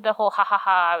we did the whole ha ha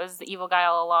ha, I was the evil guy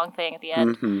all along thing at the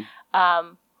end.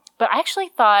 But I actually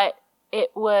thought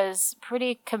it was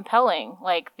pretty compelling,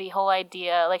 like the whole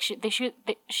idea. Like she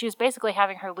was basically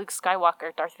having her Luke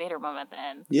Skywalker, Darth Vader moment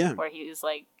then, where he was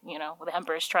like, you know, the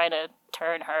Emperor's trying to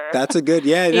turn her. That's a good,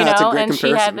 that's a great comparison. And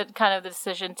she had the kind of the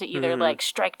decision to either like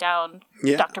strike down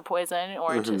Dr. Poison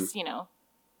or just, you know,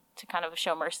 to kind of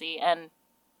show mercy. And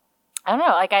I don't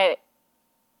know, like I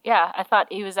thought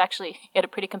he had a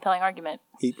pretty compelling argument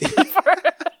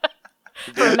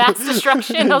for mass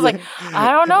destruction. I was like, I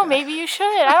don't know, maybe you should.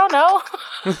 I don't know.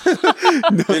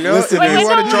 You know, if you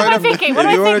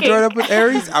want to join up with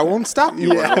Ares, I won't stop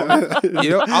you. Yeah. You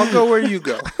know, I'll go where you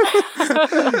go.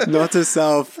 Note to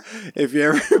self: if you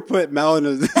ever put Mel in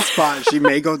a spot, she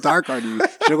may go dark on you.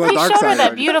 She'll go dark side. Showed her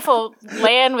that beautiful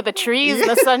land with the trees and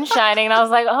the sun shining, and I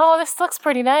was like, oh, this looks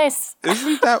pretty nice.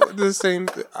 Isn't that the same?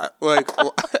 Like,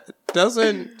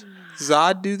 doesn't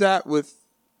Zod do that with?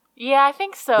 Yeah, I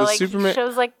think so. Like Superman, he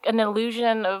shows like an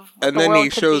illusion of and then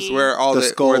he shows where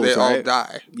skulls, where they right? all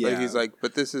die. Yeah. Like he's like,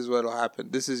 but this is what'll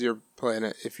happen. This is your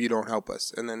planet if you don't help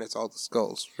us, and then it's all the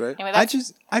skulls, right? Anyway,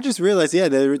 I just realized,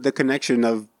 the connection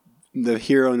of the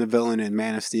hero and the villain in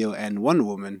Man of Steel and Wonder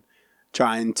Woman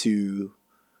trying to,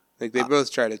 like they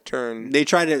both try to turn.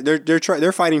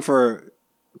 They're fighting for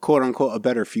quote unquote a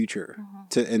better future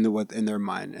in their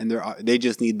mind, and they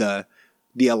just need the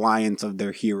alliance of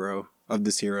their hero. Of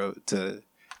this hero to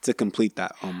complete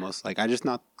that almost. Like I just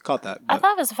not caught that. But I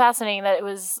thought it was fascinating that it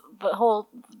was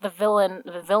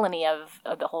the villainy of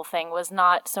the whole thing was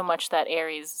not so much that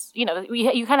Ares, you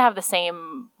kind of have the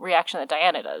same reaction that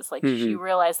Diana does. Like, you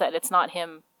realize that it's not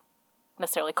him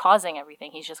necessarily causing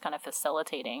everything. He's just kind of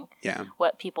facilitating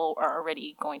what people are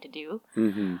already going to do.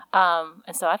 And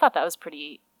so I thought that was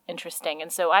pretty interesting.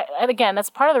 And so and again, that's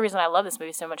part of the reason I love this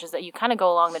movie so much, is that you kind of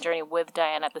go along the journey with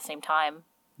Diana at the same time.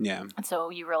 Yeah. And so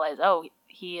you realize,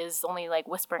 he is only like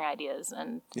whispering ideas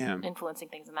and influencing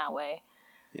things in that way.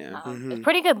 Yeah. It's a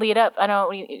pretty good lead up. I know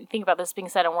when you think about this being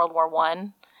set in World War I,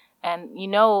 and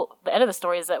the end of the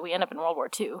story is that we end up in World War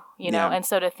II, know, and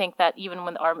so to think that even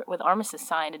when with armistice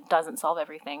signed, it doesn't solve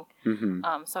everything.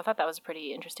 So I thought that was a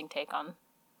pretty interesting take on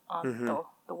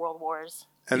the world wars.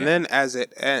 And then as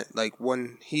it ends, like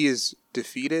when he is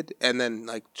defeated, and then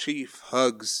like Chief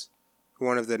hugs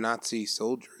one of the Nazi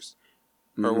soldiers,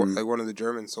 or like one of the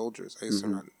German soldiers. I guess they're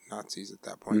not Nazis at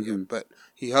that point yet, but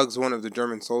he hugs one of the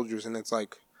German soldiers, and it's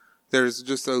like there's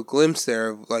just a glimpse there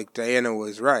of like Diana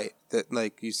was right, that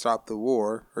like you stop the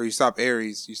war, or you stop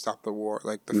Ares, you stop the war.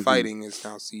 Like the fighting is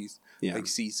now ceases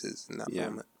in that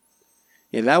moment.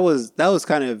 Yeah, that was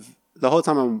kind of the whole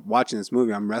time I'm watching this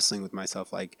movie. I'm wrestling with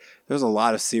myself. Like, there's a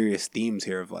lot of serious themes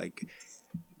here of like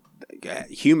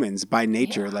humans by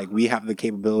nature. Like, we have the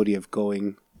capability of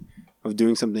doing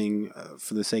something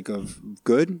for the sake of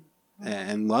good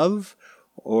and love,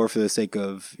 or for the sake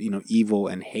of, evil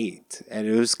and hate. And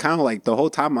it was kind of like the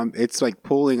whole time it's like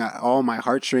pulling all my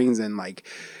heartstrings, and like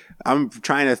I'm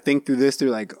trying to think through this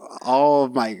through like all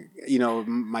of my,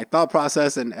 my thought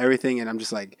process and everything. And I'm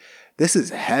just like, this is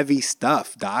heavy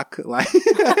stuff, Doc. Like,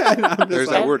 there's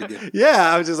that word again.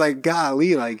 Yeah. I was just like,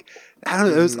 golly, like, I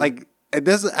don't know. It was like,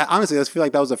 honestly, I just feel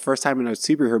like that was the first time in a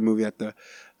superhero movie that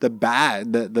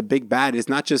the big bad is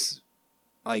not just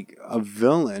like a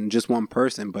villain, just one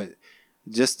person, but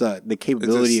just the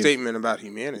capability. It's a statement about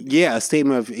humanity. Yeah, a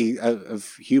statement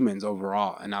of humans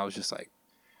overall. And I was just like,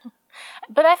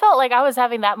 but I felt like I was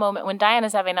having that moment when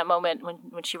Diana's having that moment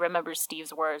when she remembers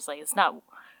Steve's words, like, it's not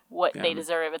what they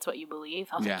deserve, it's what you believe.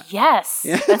 I was like, yes.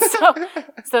 Yeah.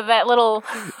 So that little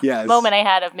moment I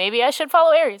had of maybe I should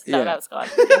follow Ares. No, that was gone.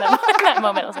 In that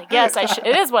moment, I was like, yes, I should.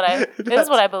 It is what I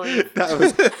believe.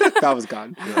 That was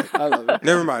gone. Yeah, I love it.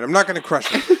 Never mind. I'm not going to crush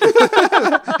it.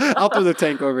 I'll throw the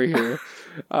tank over here.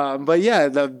 But yeah,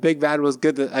 the big bad was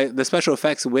good. The special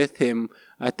effects with him,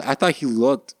 I thought he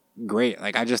looked great.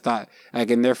 Like, I just thought,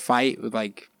 like, in their fight with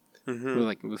like,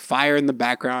 with fire in the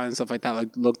background and stuff like that, like,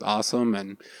 looked awesome.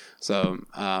 And so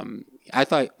I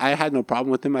thought I had no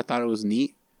problem with him. I thought it was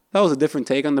neat. That was a different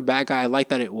take on the bad guy. I like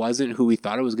that it wasn't who we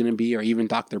thought it was going to be, or even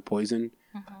Dr. Poison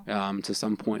to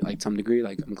some point, like some degree.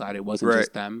 Like, I'm glad it wasn't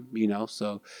just them,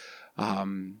 so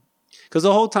because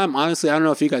the whole time, honestly, I don't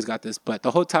know if you guys got this, but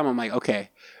the whole time I'm like,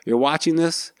 okay, you're watching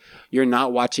this, you're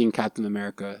not watching Captain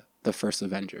America, the First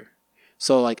Avenger.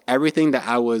 So like everything that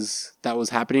was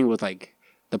happening with like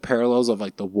the parallels of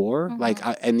like the war, like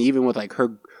and even with like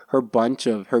her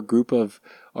group of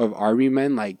army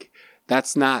men, like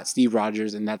that's not Steve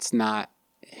Rogers, and that's not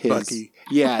his Bucky.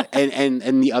 Yeah,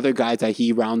 and the other guys that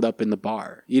he round up in the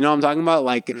bar. You know what I'm talking about?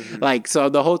 Like like so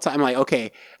the whole time, like,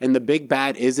 okay, and the big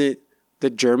bad isn't the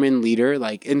German leader,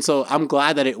 like, and so I'm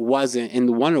glad that it wasn't in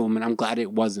the Wonder Woman. I'm glad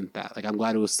it wasn't that. Like, I'm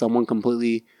glad it was someone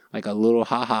completely like a little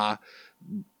haha.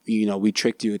 We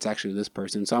tricked you. It's actually this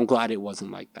person. So I'm glad it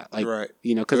wasn't like that. Like,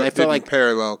 because I feel like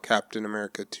parallel Captain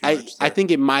America too much. I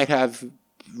think it might have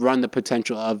run the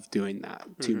potential of doing that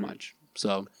too much.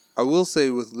 So I will say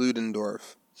with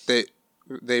Ludendorff,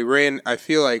 they ran. I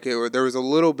feel like there was a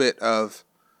little bit of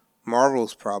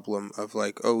Marvel's problem of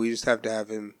like, oh, we just have to have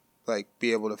him like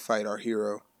be able to fight our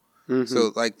hero.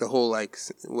 So like the whole like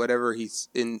whatever he's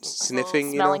in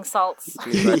sniffing, smelling salts.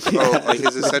 Like, like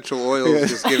his essential oils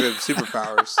just give him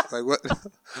superpowers. Like what,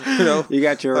 You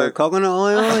got your coconut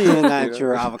oil. You got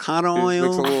your avocado oil.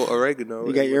 Mix a little oregano.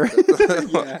 You got your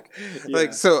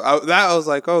like so that I was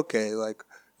like, okay, like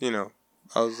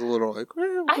I was a little like.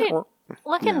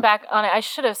 Looking back on it, I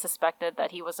should have suspected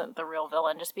that he wasn't the real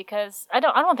villain, just because I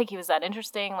don't think he was that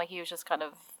interesting. Like, he was just kind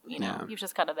of he was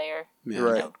just kind of there,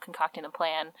 concocting a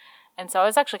plan. And so I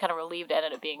was actually kind of relieved it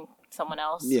ended up being someone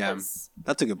else. Yeah,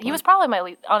 that's a good point. He was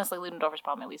probably honestly, Ludendorff was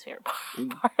probably my least favorite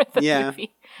part of the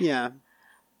movie. Yeah.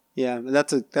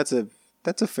 That's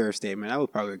a fair statement. I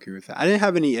would probably agree with that. I didn't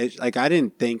have any like I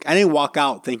didn't walk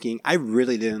out thinking I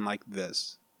really didn't like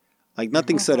this. Like,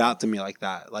 nothing stood out to me like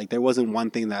that. Like, there wasn't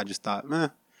one thing that I just thought,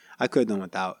 I could have done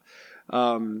without.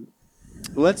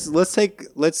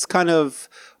 Let's kind of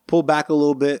pull back a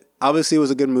little bit. Obviously, it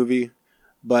was a good movie,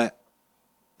 but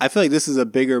I feel like this is a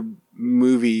bigger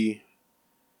movie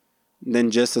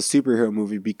than just a superhero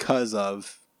movie because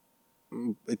of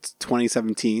it's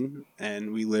 2017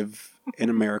 and we live in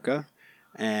America,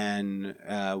 and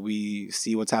we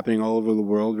see what's happening all over the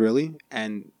world, really.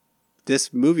 And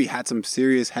this movie had some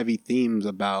serious heavy themes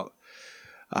about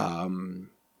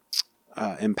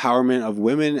empowerment of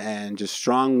women and just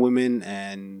strong women,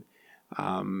 and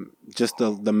just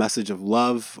the message of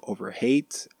love over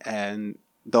hate. And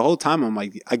the whole time I'm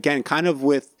like, again, kind of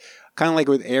like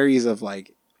with Aries of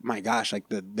like, my gosh, like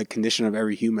the condition of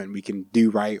every human, we can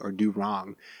do right or do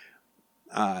wrong,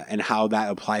 and how that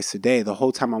applies today. The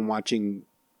whole time I'm watching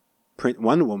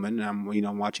Wonder Woman, and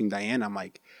I'm watching Diane, I'm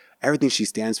like, everything she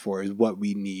stands for is what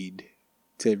we need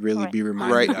to really be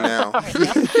reminded right now.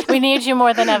 We need you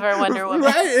more than ever, Wonder Woman.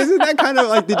 Right? Isn't that kind of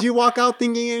like, did you walk out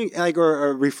thinking like,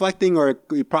 or reflecting or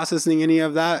processing any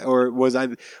of that? Or was I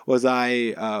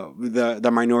the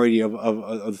minority of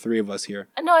the three of us here?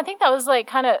 No, I think that was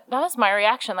like that was my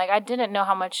reaction. Like, I didn't know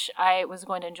how much I was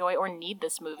going to enjoy or need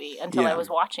this movie until I was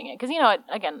watching it. Because,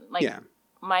 again, like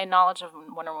my knowledge of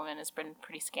Wonder Woman has been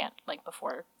pretty scant, like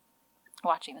before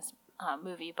watching this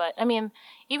movie. But I mean,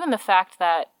 even the fact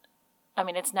that,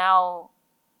 it's now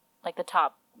like the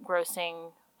top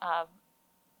grossing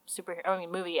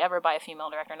movie ever by a female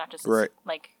director, not just like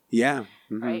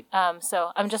right.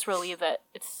 So I'm just relieved that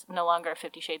it's no longer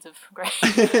 50 Shades of Grey.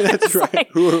 That's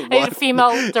right. Like a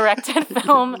female directed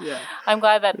film. I'm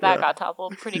glad that got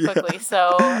toppled pretty quickly.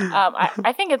 So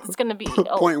I think it's going to be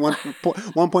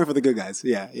one point for the good guys.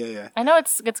 Yeah. I know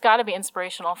it's got to be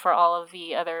inspirational for all of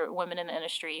the other women in the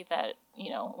industry that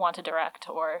want to direct,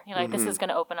 or this is going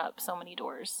to open up so many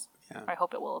doors. Or I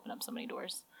hope it will open up so many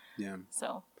doors. Yeah.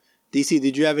 So. DC,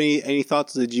 did you have any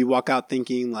thoughts? Did you walk out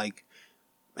thinking like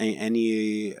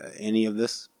any of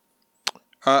this?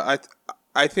 I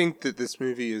think that this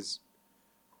movie it's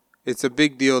a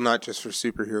big deal, not just for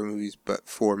superhero movies, but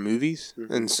for movies.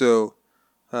 Mm-hmm. And so,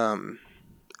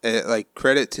 like,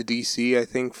 credit to DC, I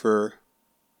think, for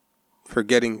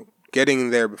getting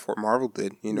there before Marvel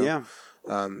did. Yeah.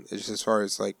 Just as far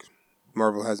as like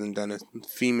Marvel hasn't done a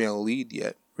female lead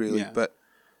yet, really. Yeah. But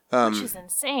which is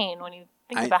insane when you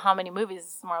think about how many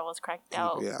movies Marvel has cracked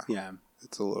out. Yeah.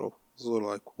 It's a little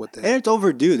like, what the heck? And it's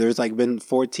overdue. There's like been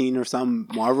 14 or some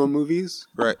Marvel movies.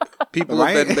 Right. People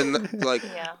have been like,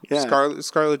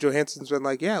 Scarlett Johansson's been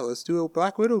like, yeah, let's do a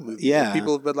Black Widow movie. Yeah. And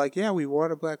people have been like, yeah, we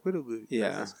want a Black Widow movie.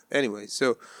 Yeah. Anyway,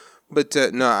 so, but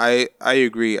no, I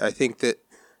agree. I think that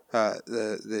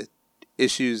the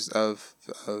issues of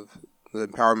the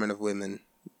empowerment of women,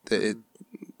 that it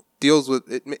deals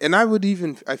with it, and I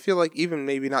feel like even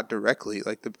maybe not directly,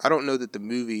 like I don't know that the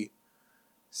movie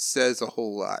says a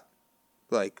whole lot,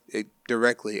 like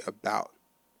directly about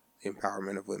the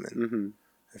empowerment of women. Mm-hmm.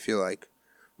 I feel like,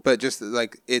 but just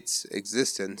like its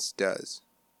existence does.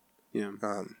 Yeah.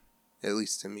 At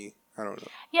least to me, I don't know.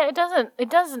 Yeah, it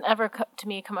doesn't ever to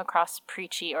me come across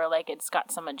preachy or like it's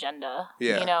got some agenda.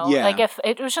 Yeah. Like if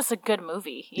it was just a good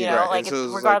movie, you know, like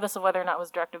so regardless of whether or not it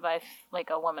was directed by like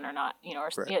a woman or not, or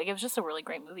it was just a really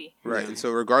great movie. Right. And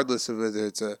so regardless of whether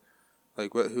it's a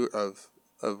like of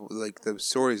like the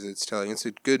stories that it's telling, it's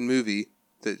a good movie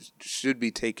that should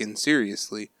be taken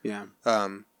seriously. Yeah.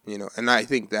 And I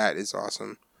think that is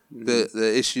awesome. Mm-hmm.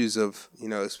 The issues of,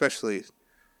 especially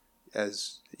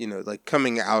as, like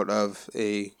coming out of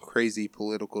a crazy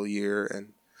political year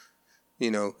and,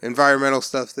 environmental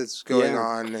stuff that's going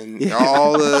on and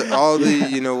all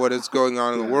the, what is going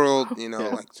on in the world,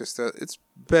 like just it's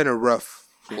been a rough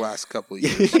last couple of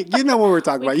years. You know what we're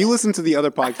talking about. You listen to the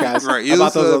other podcasts right, you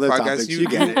about those other podcasts, topics. You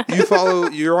get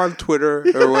it. You're on Twitter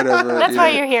or whatever. That's why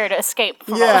you're here, to escape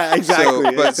from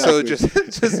exactly. So just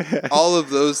all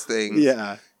of those things.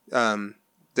 Yeah.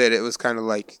 That it was kind of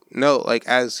like, no, like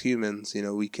as humans,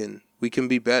 we can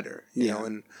be better, you know,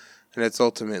 and it's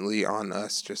ultimately on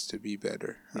us just to be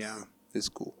better. Yeah. It's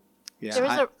cool. Yeah. There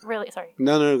was a really, sorry.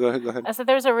 No, go ahead. I said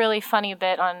there's a really funny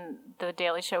bit on The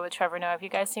Daily Show with Trevor Noah. Have you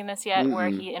guys seen this yet? Mm-hmm. Where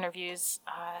he interviews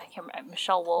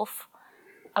Michelle Wolf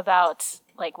about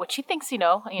like what she thinks,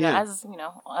 as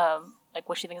like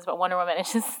what she thinks about Wonder Woman.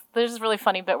 It's just, there's this really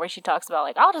funny bit where she talks about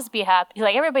like, I'll just be happy.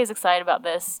 Like, everybody's excited about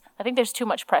this. I think there's too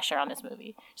much pressure on this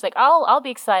movie. She's like, I'll be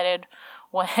excited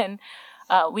when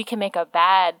we can make a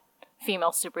bad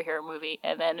female superhero movie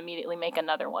and then immediately make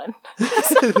another one.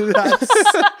 That's like,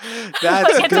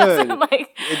 good.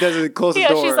 It doesn't close the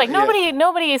door. She's like,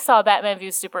 nobody saw Batman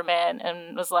v Superman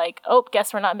and was like, oh,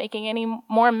 guess we're not making any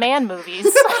more man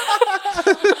movies.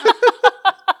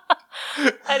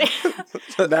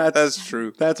 That's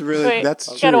true. That's really that's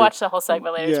true. You gotta watch the whole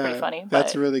segment later. It's pretty funny.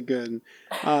 That's really good.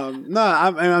 No,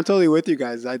 I'm totally with you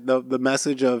guys. The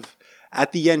message of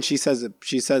at the end, she says it.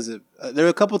 There are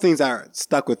a couple things that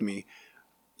stuck with me.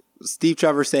 Steve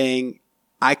Trevor saying,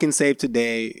 I can save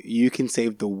today, you can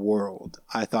save the world,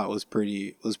 I thought was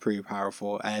pretty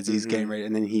powerful as he's getting ready.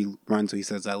 And then he runs, he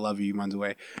says, I love you, he runs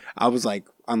away. I was like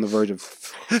on the verge of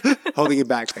holding it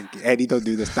back. Like, Eddie, don't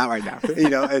do this. Not right now.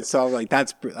 And so I'm like,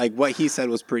 that's like what he said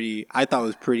was I thought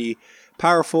was pretty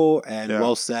powerful and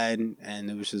well said. And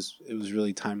it was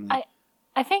really timely.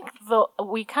 I think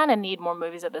we kind of need more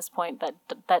movies at this point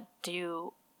that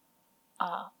do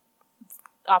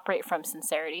operate from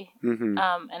sincerity. And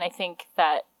I think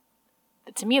that,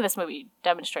 to me, this movie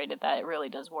demonstrated that it really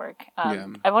does work.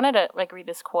 I wanted to read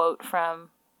this quote from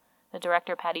the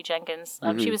director, Patty Jenkins.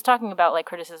 She was talking about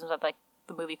criticisms of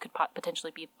the movie could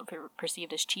potentially be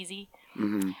perceived as cheesy.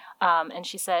 And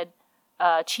she said,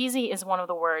 cheesy is one of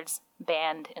the words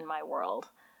banned in my world.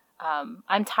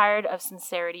 I'm tired of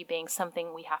sincerity being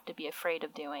something we have to be afraid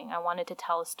of doing. I wanted to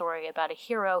tell a story about a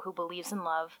hero who believes in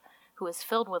love, who is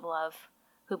filled with love,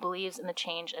 who believes in the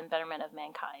change and betterment of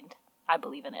mankind. I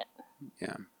believe in it.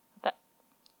 Yeah.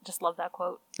 Just love that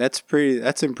quote. That's a pretty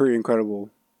incredible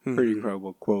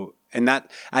quote. And that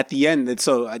at the end,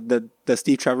 so the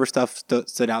Steve Trevor stuff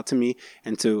stood out to me,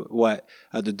 and to what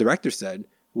the director said,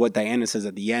 what Diana says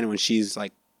at the end when she's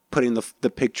putting the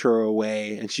picture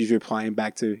away and she's replying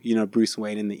back to Bruce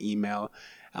Wayne in the email.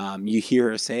 You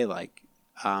hear her say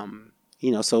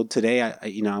so today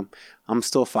I'm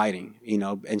still fighting,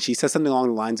 and she says something along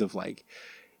the lines of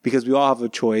because we all have a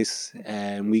choice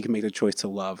and we can make the choice to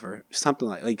love, or something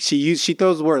like she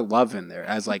throws the word love in there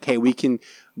as hey, we can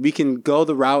go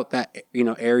the route that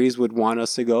Ares would want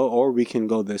us to go, or we can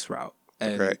go this route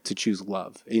and to choose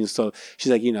love. So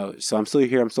she's like, so I'm still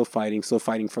here, I'm still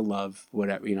fighting for love,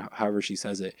 whatever, however she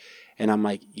says it. And I'm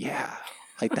like, yeah,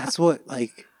 that's what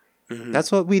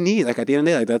that's what we need. At the end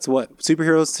of the day, that's what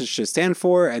superheroes should stand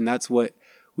for, and that's what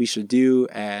we should do.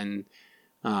 And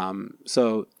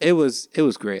so it was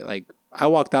great. I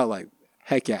walked out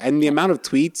heck yeah. And the amount of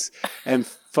tweets and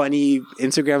funny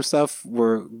Instagram stuff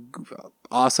were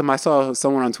awesome. I saw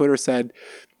someone on Twitter said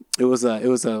it was a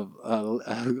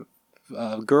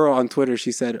girl on Twitter.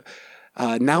 She said,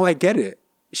 now I get it.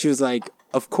 She was like,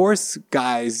 of course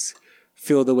guys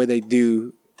feel the way they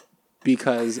do,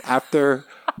 because after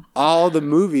all the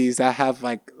movies that have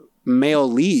male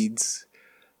leads,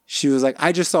 she was like,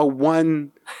 I just saw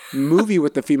one movie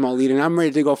with the female lead and I'm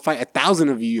ready to go fight 1,000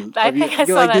 of you. I think I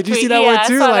saw that did you see that one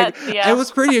too? It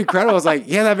was pretty incredible. I was like,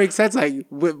 yeah, that makes sense.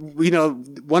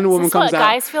 Wonder Woman comes out.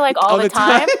 Guys feel all the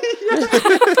time?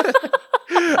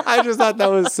 I just thought that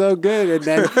was so good. And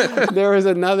then there was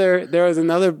another,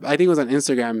 I think it was on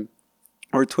Instagram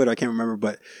or Twitter, I can't remember,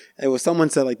 but it was someone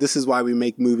said this is why we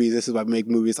make movies. This is why we make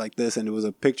movies like this. And it was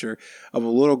a picture of a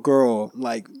little girl,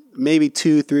 maybe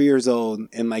 2-3 years old,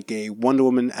 in a Wonder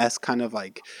Woman-esque kind of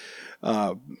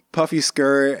puffy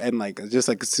skirt and just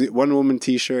a Wonder Woman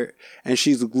t-shirt. And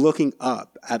she's looking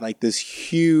up at this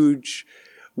huge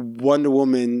Wonder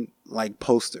Woman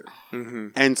poster.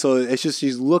 And so it's just,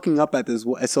 she's looking up at this.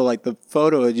 So the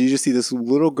photo, you just see this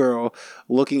little girl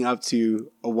looking up to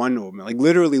a Wonder Woman,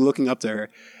 literally looking up to her.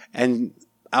 And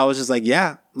I was just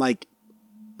yeah,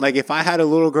 if I had a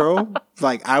little girl,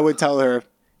 I would tell her,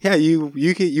 yeah, you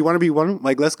want to be one,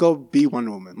 let's go be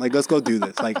Wonder Woman. Let's go do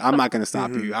this. I'm not going to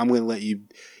stop you. I'm going to let you,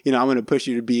 I'm going to push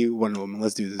you to be Wonder Woman.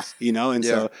 Let's do this, And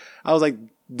so I was like,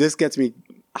 this gets me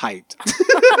hyped.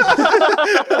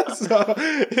 So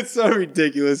it's so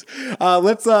ridiculous.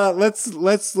 Let's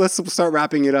start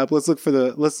wrapping it up. Let's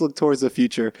look towards the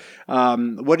future.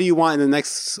 What do you want in the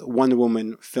next Wonder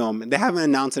Woman film? They haven't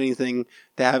announced anything.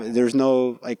 There's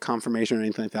no confirmation or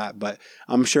anything like that, but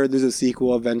I'm sure there's a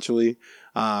sequel eventually.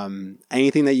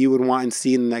 Anything that you would want to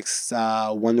see in the next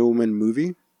Wonder Woman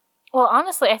movie? Well,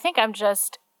 honestly, I think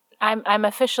I'm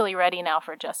officially ready now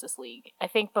for Justice League. I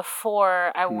think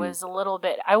before I was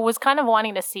I was kind of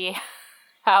wanting to see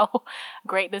how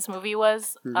great this movie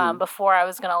was before I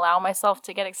was going to allow myself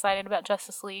to get excited about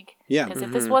Justice League. Yeah. Because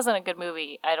if this wasn't a good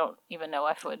movie, I don't even know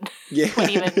if I would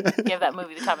even give that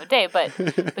movie the time of day. But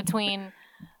between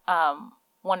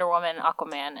Wonder Woman,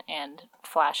 Aquaman, and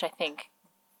Flash, I think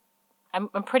I'm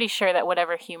pretty sure that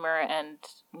whatever humor and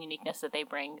uniqueness that they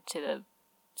bring to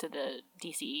the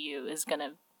DCEU is going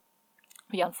to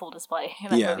be on full display in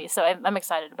that movie. So I'm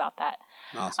excited about that.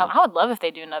 Awesome. I would love if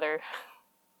they do another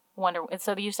Wonder.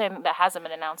 So you're saying that hasn't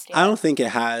been announced yet? I don't think it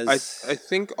has. I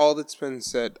think all that's been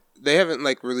said, they haven't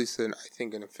released an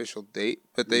official date,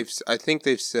 but I think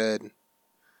they've said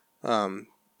that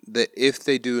if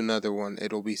they do another one,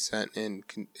 it'll be set in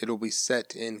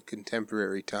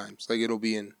contemporary times. It'll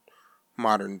be in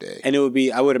modern day. And it would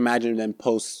be, I would imagine, then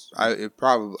post it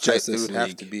would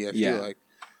have to be, I feel like.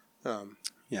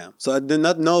 Yeah. So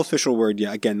no official word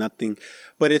yet. Again, nothing.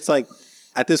 But it's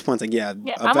At this point, like, yeah,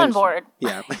 I'm on board.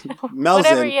 Yeah. Mel's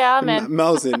Whatever, in. I'm in.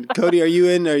 Mel's in. Cody, are you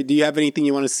in, or do you have anything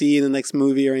you want to see in the next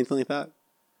movie or anything like that?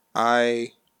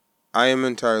 I am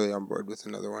entirely on board with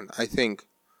another one. I think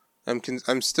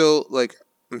I'm still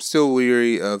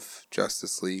weary of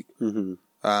Justice League.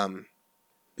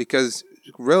 Because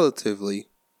relatively,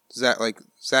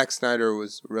 Zack Snyder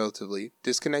was relatively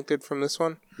disconnected from this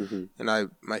one, and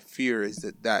my fear is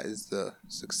that is the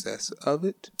success of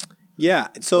it. Yeah,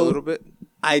 so a little bit.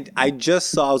 I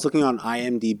was looking on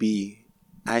IMDb.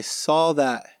 I saw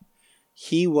that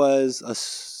he was a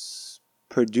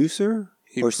producer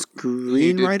or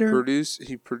screenwriter.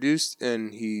 He produced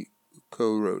and he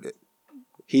co-wrote it.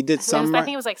 He did some. I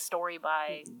think it was like story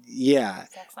by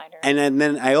Zack Snyder. And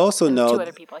then I also know 2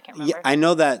 other people. I can't remember. Yeah, I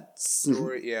know that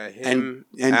story. Yeah, him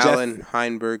and Alan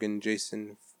Heinberg and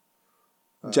Jason.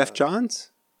 Jeff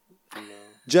Johns. No.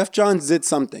 Jeff Johns did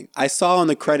something. I saw on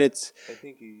the credits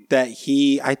that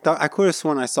I could have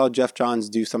sworn I saw Jeff Johns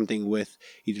do something with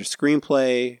either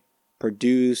screenplay,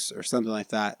 produce, or something like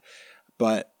that.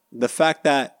 But the fact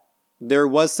that there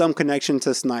was some connection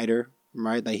to Snyder,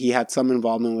 right? That he had some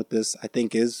involvement with this, I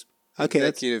think is okay.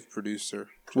 Executive producer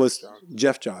was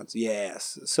Jeff Johns.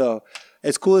 Yes. So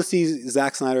it's cool to see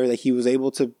Zack Snyder that he was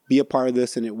able to be a part of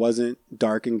this, and it wasn't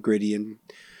dark and gritty and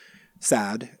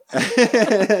sad.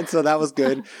 So that was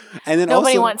good. And then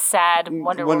nobody wants sad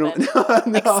Wonder Woman.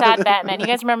 Like sad Batman. You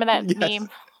guys remember that meme?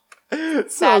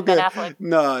 Sad Ben Affleck.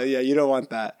 No, yeah, you don't want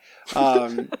that.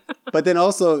 But then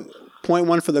also, point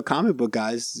one for the comic book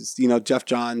guys, Jeff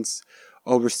Johns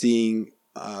overseeing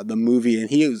the movie, and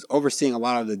he was overseeing a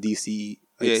lot of the DC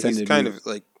extended. He's kind of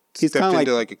like stepped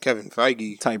into like a Kevin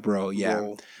Feige type role,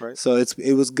 role, right? So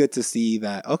it was good to see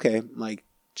that. Okay, like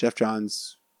Jeff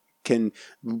Johns can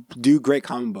do great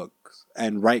comic books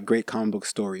and write great comic book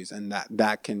stories, and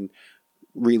that can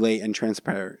relate and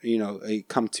transpire,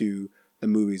 come to the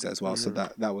movies as well. So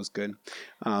that was good.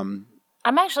 I'm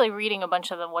actually reading a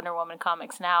bunch of the Wonder Woman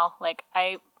comics now. Like,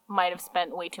 I might have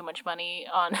spent way too much money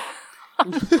on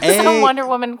some Wonder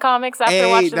Woman comics after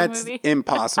watching the movie. That's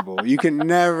impossible. You can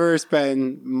never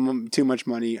spend too much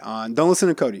money on. Don't listen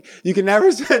to Cody. You can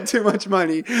never spend too much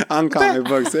money on comic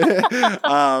books.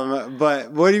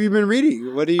 But what have you been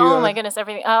reading? What do you? Oh my goodness,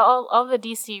 everything. All the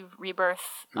DC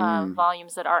Rebirth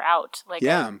volumes that are out. Like,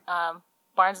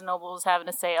 Barnes & Noble is having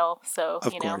a sale, so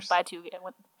of course. Buy 2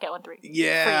 get 1 free.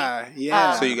 Yeah, free.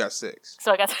 Yeah. So you got 6.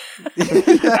 So I got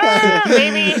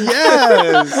maybe.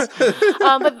 Yes.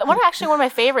 But one of my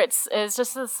favorites is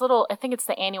just this little. I think it's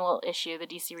the annual issue, the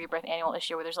DC Rebirth annual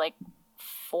issue, where there's like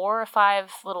 4 or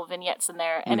 5 little vignettes in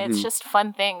there, and it's just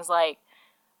fun things like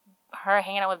her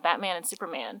hanging out with Batman and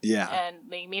Superman. Yeah. And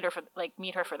they meet her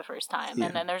for the first time,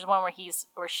 and then there's one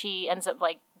where she ends up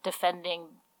like defending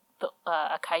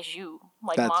a kaiju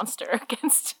monster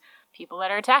against people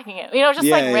that are attacking it.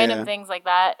 Random things like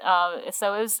that.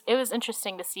 So it was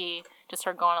interesting to see just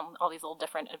her going on all these little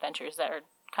different adventures that are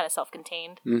kind of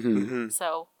self-contained.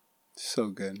 So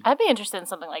good. I'd be interested in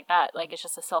something like that. Like, it's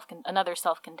just another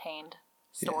self-contained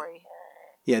story.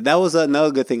 Yeah, that was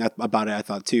another good thing about it, I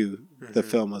thought, too. The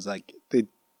film was like, they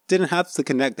didn't have to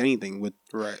connect anything with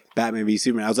Batman v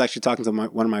Superman. I was actually talking to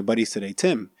one of my buddies today,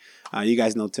 Tim. You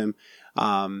guys know Tim.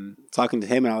 Talking to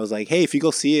him, and I was like, hey, if you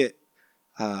go see it,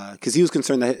 because he was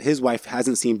concerned that his wife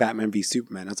hasn't seen Batman v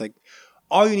Superman. I was like,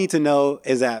 all you need to know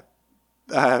is that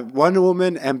Wonder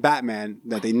Woman and Batman,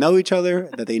 that they know each other,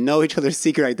 that they know each other's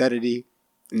secret identity,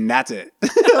 and that's it.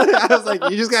 I was like,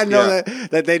 you just gotta know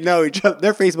that they know each other.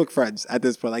 They're Facebook friends at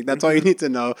this point. Like, that's all you need to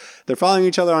know. They're following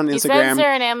each other on Instagram. He sends her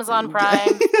an Amazon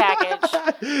Prime package.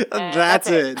 That's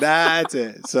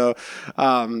it. So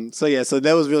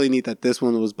that was really neat that this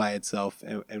one was by itself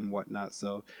and whatnot.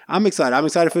 So I'm excited. I'm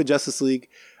excited for Justice League.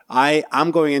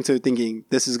 I'm going into it thinking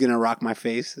this is gonna rock my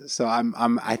face. So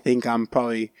I think I'm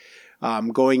probably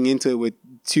going into it with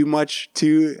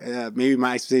maybe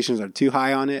my expectations are too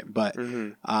high on it, but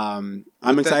I'm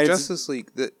excited. Justice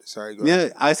League. Go ahead. Yeah,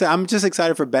 I said I'm just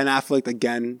excited for Ben Affleck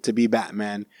again to be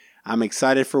Batman. I'm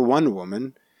excited for Wonder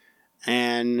Woman,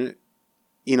 and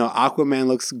Aquaman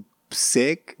looks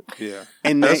sick. Yeah,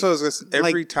 and that's what I was gonna say.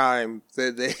 Every time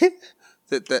that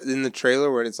that in the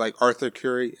trailer where it's like Arthur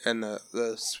Curry and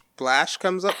the splash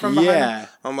comes up from behind him,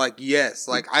 I'm like, yes,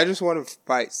 like I just want to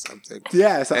fight something.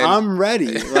 Yeah, so I'm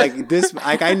ready. Like this,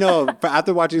 like I know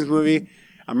after watching this movie,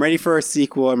 I'm ready for a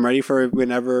sequel. I'm ready for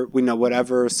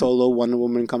whatever solo Wonder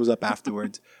Woman comes up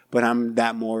afterwards. But I'm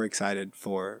that more excited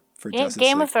for Justice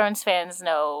Game League. of Thrones fans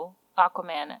know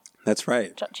Aquaman. That's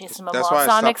right. Jason Momoa. That's why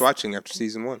I stopped watching after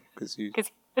season 1 because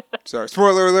Sorry,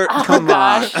 spoiler alert. Oh, Come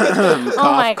gosh. on.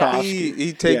 Oh my gosh.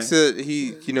 He takes it.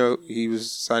 He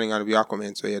was signing on to be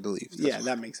Aquaman, so he had to leave.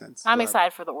 That makes sense. I'm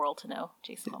excited for the world to know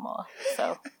Jason Momoa.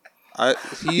 So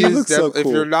he is so cool. If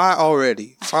you're not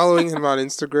already, following him on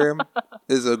Instagram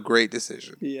is a great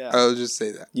decision. Yeah, I'll just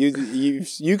say that.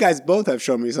 You guys both have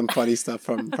shown me some funny stuff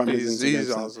from his Instagram.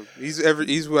 He's awesome.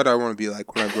 He's what I want to be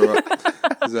like when I grow up.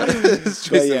 It's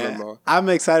Jason Momoa. I'm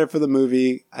excited for the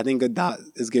movie. I think Godot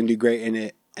is going to do great in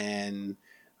it, and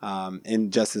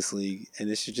in Justice League, and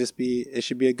it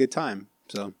should be a good time.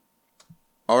 So.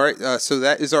 All right, so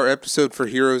that is our episode for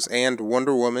Heroes and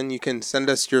Wonder Woman. You can send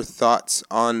us your thoughts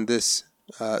on this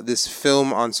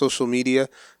film on social media.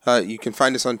 You can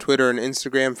find us on Twitter and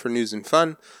Instagram for news and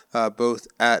fun, both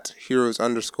at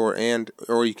heroes_and,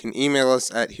 or you can email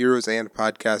us at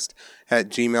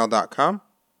heroesandpodcast@gmail.com.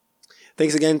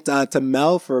 Thanks again to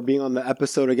Mel for being on the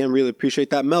episode again. Really appreciate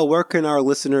that. Mel, where can our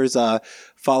listeners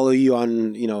follow you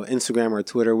on Instagram or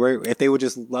Twitter? Where if they would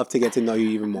just love to get to know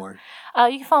you even more?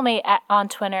 You can follow me on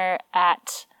Twitter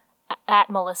at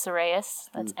Melissa Reyes.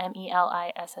 That's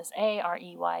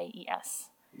MELISSAREYES.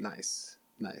 Nice.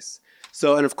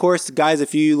 So, and of course, guys,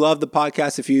 if you love the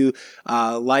podcast, if you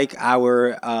like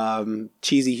our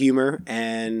cheesy humor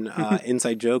and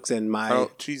inside jokes and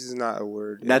cheese is not a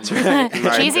word. That's right.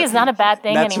 Cheesy is not a bad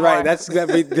thing anymore. That's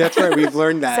right. We've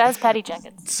learned that. Says Patty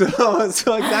Jenkins. So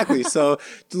exactly. So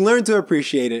learn to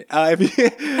appreciate it.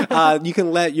 If you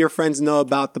can let your friends know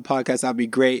about the podcast, that'd be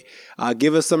great.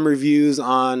 Give us some reviews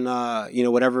on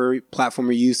whatever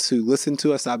platform you use to listen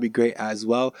to us. That'd be great as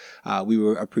well. We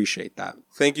would appreciate that.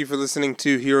 Thank you for listening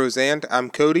to Heroes and. I'm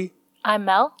Cody. I'm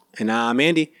Mel. And I'm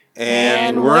Andy.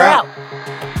 And we're out.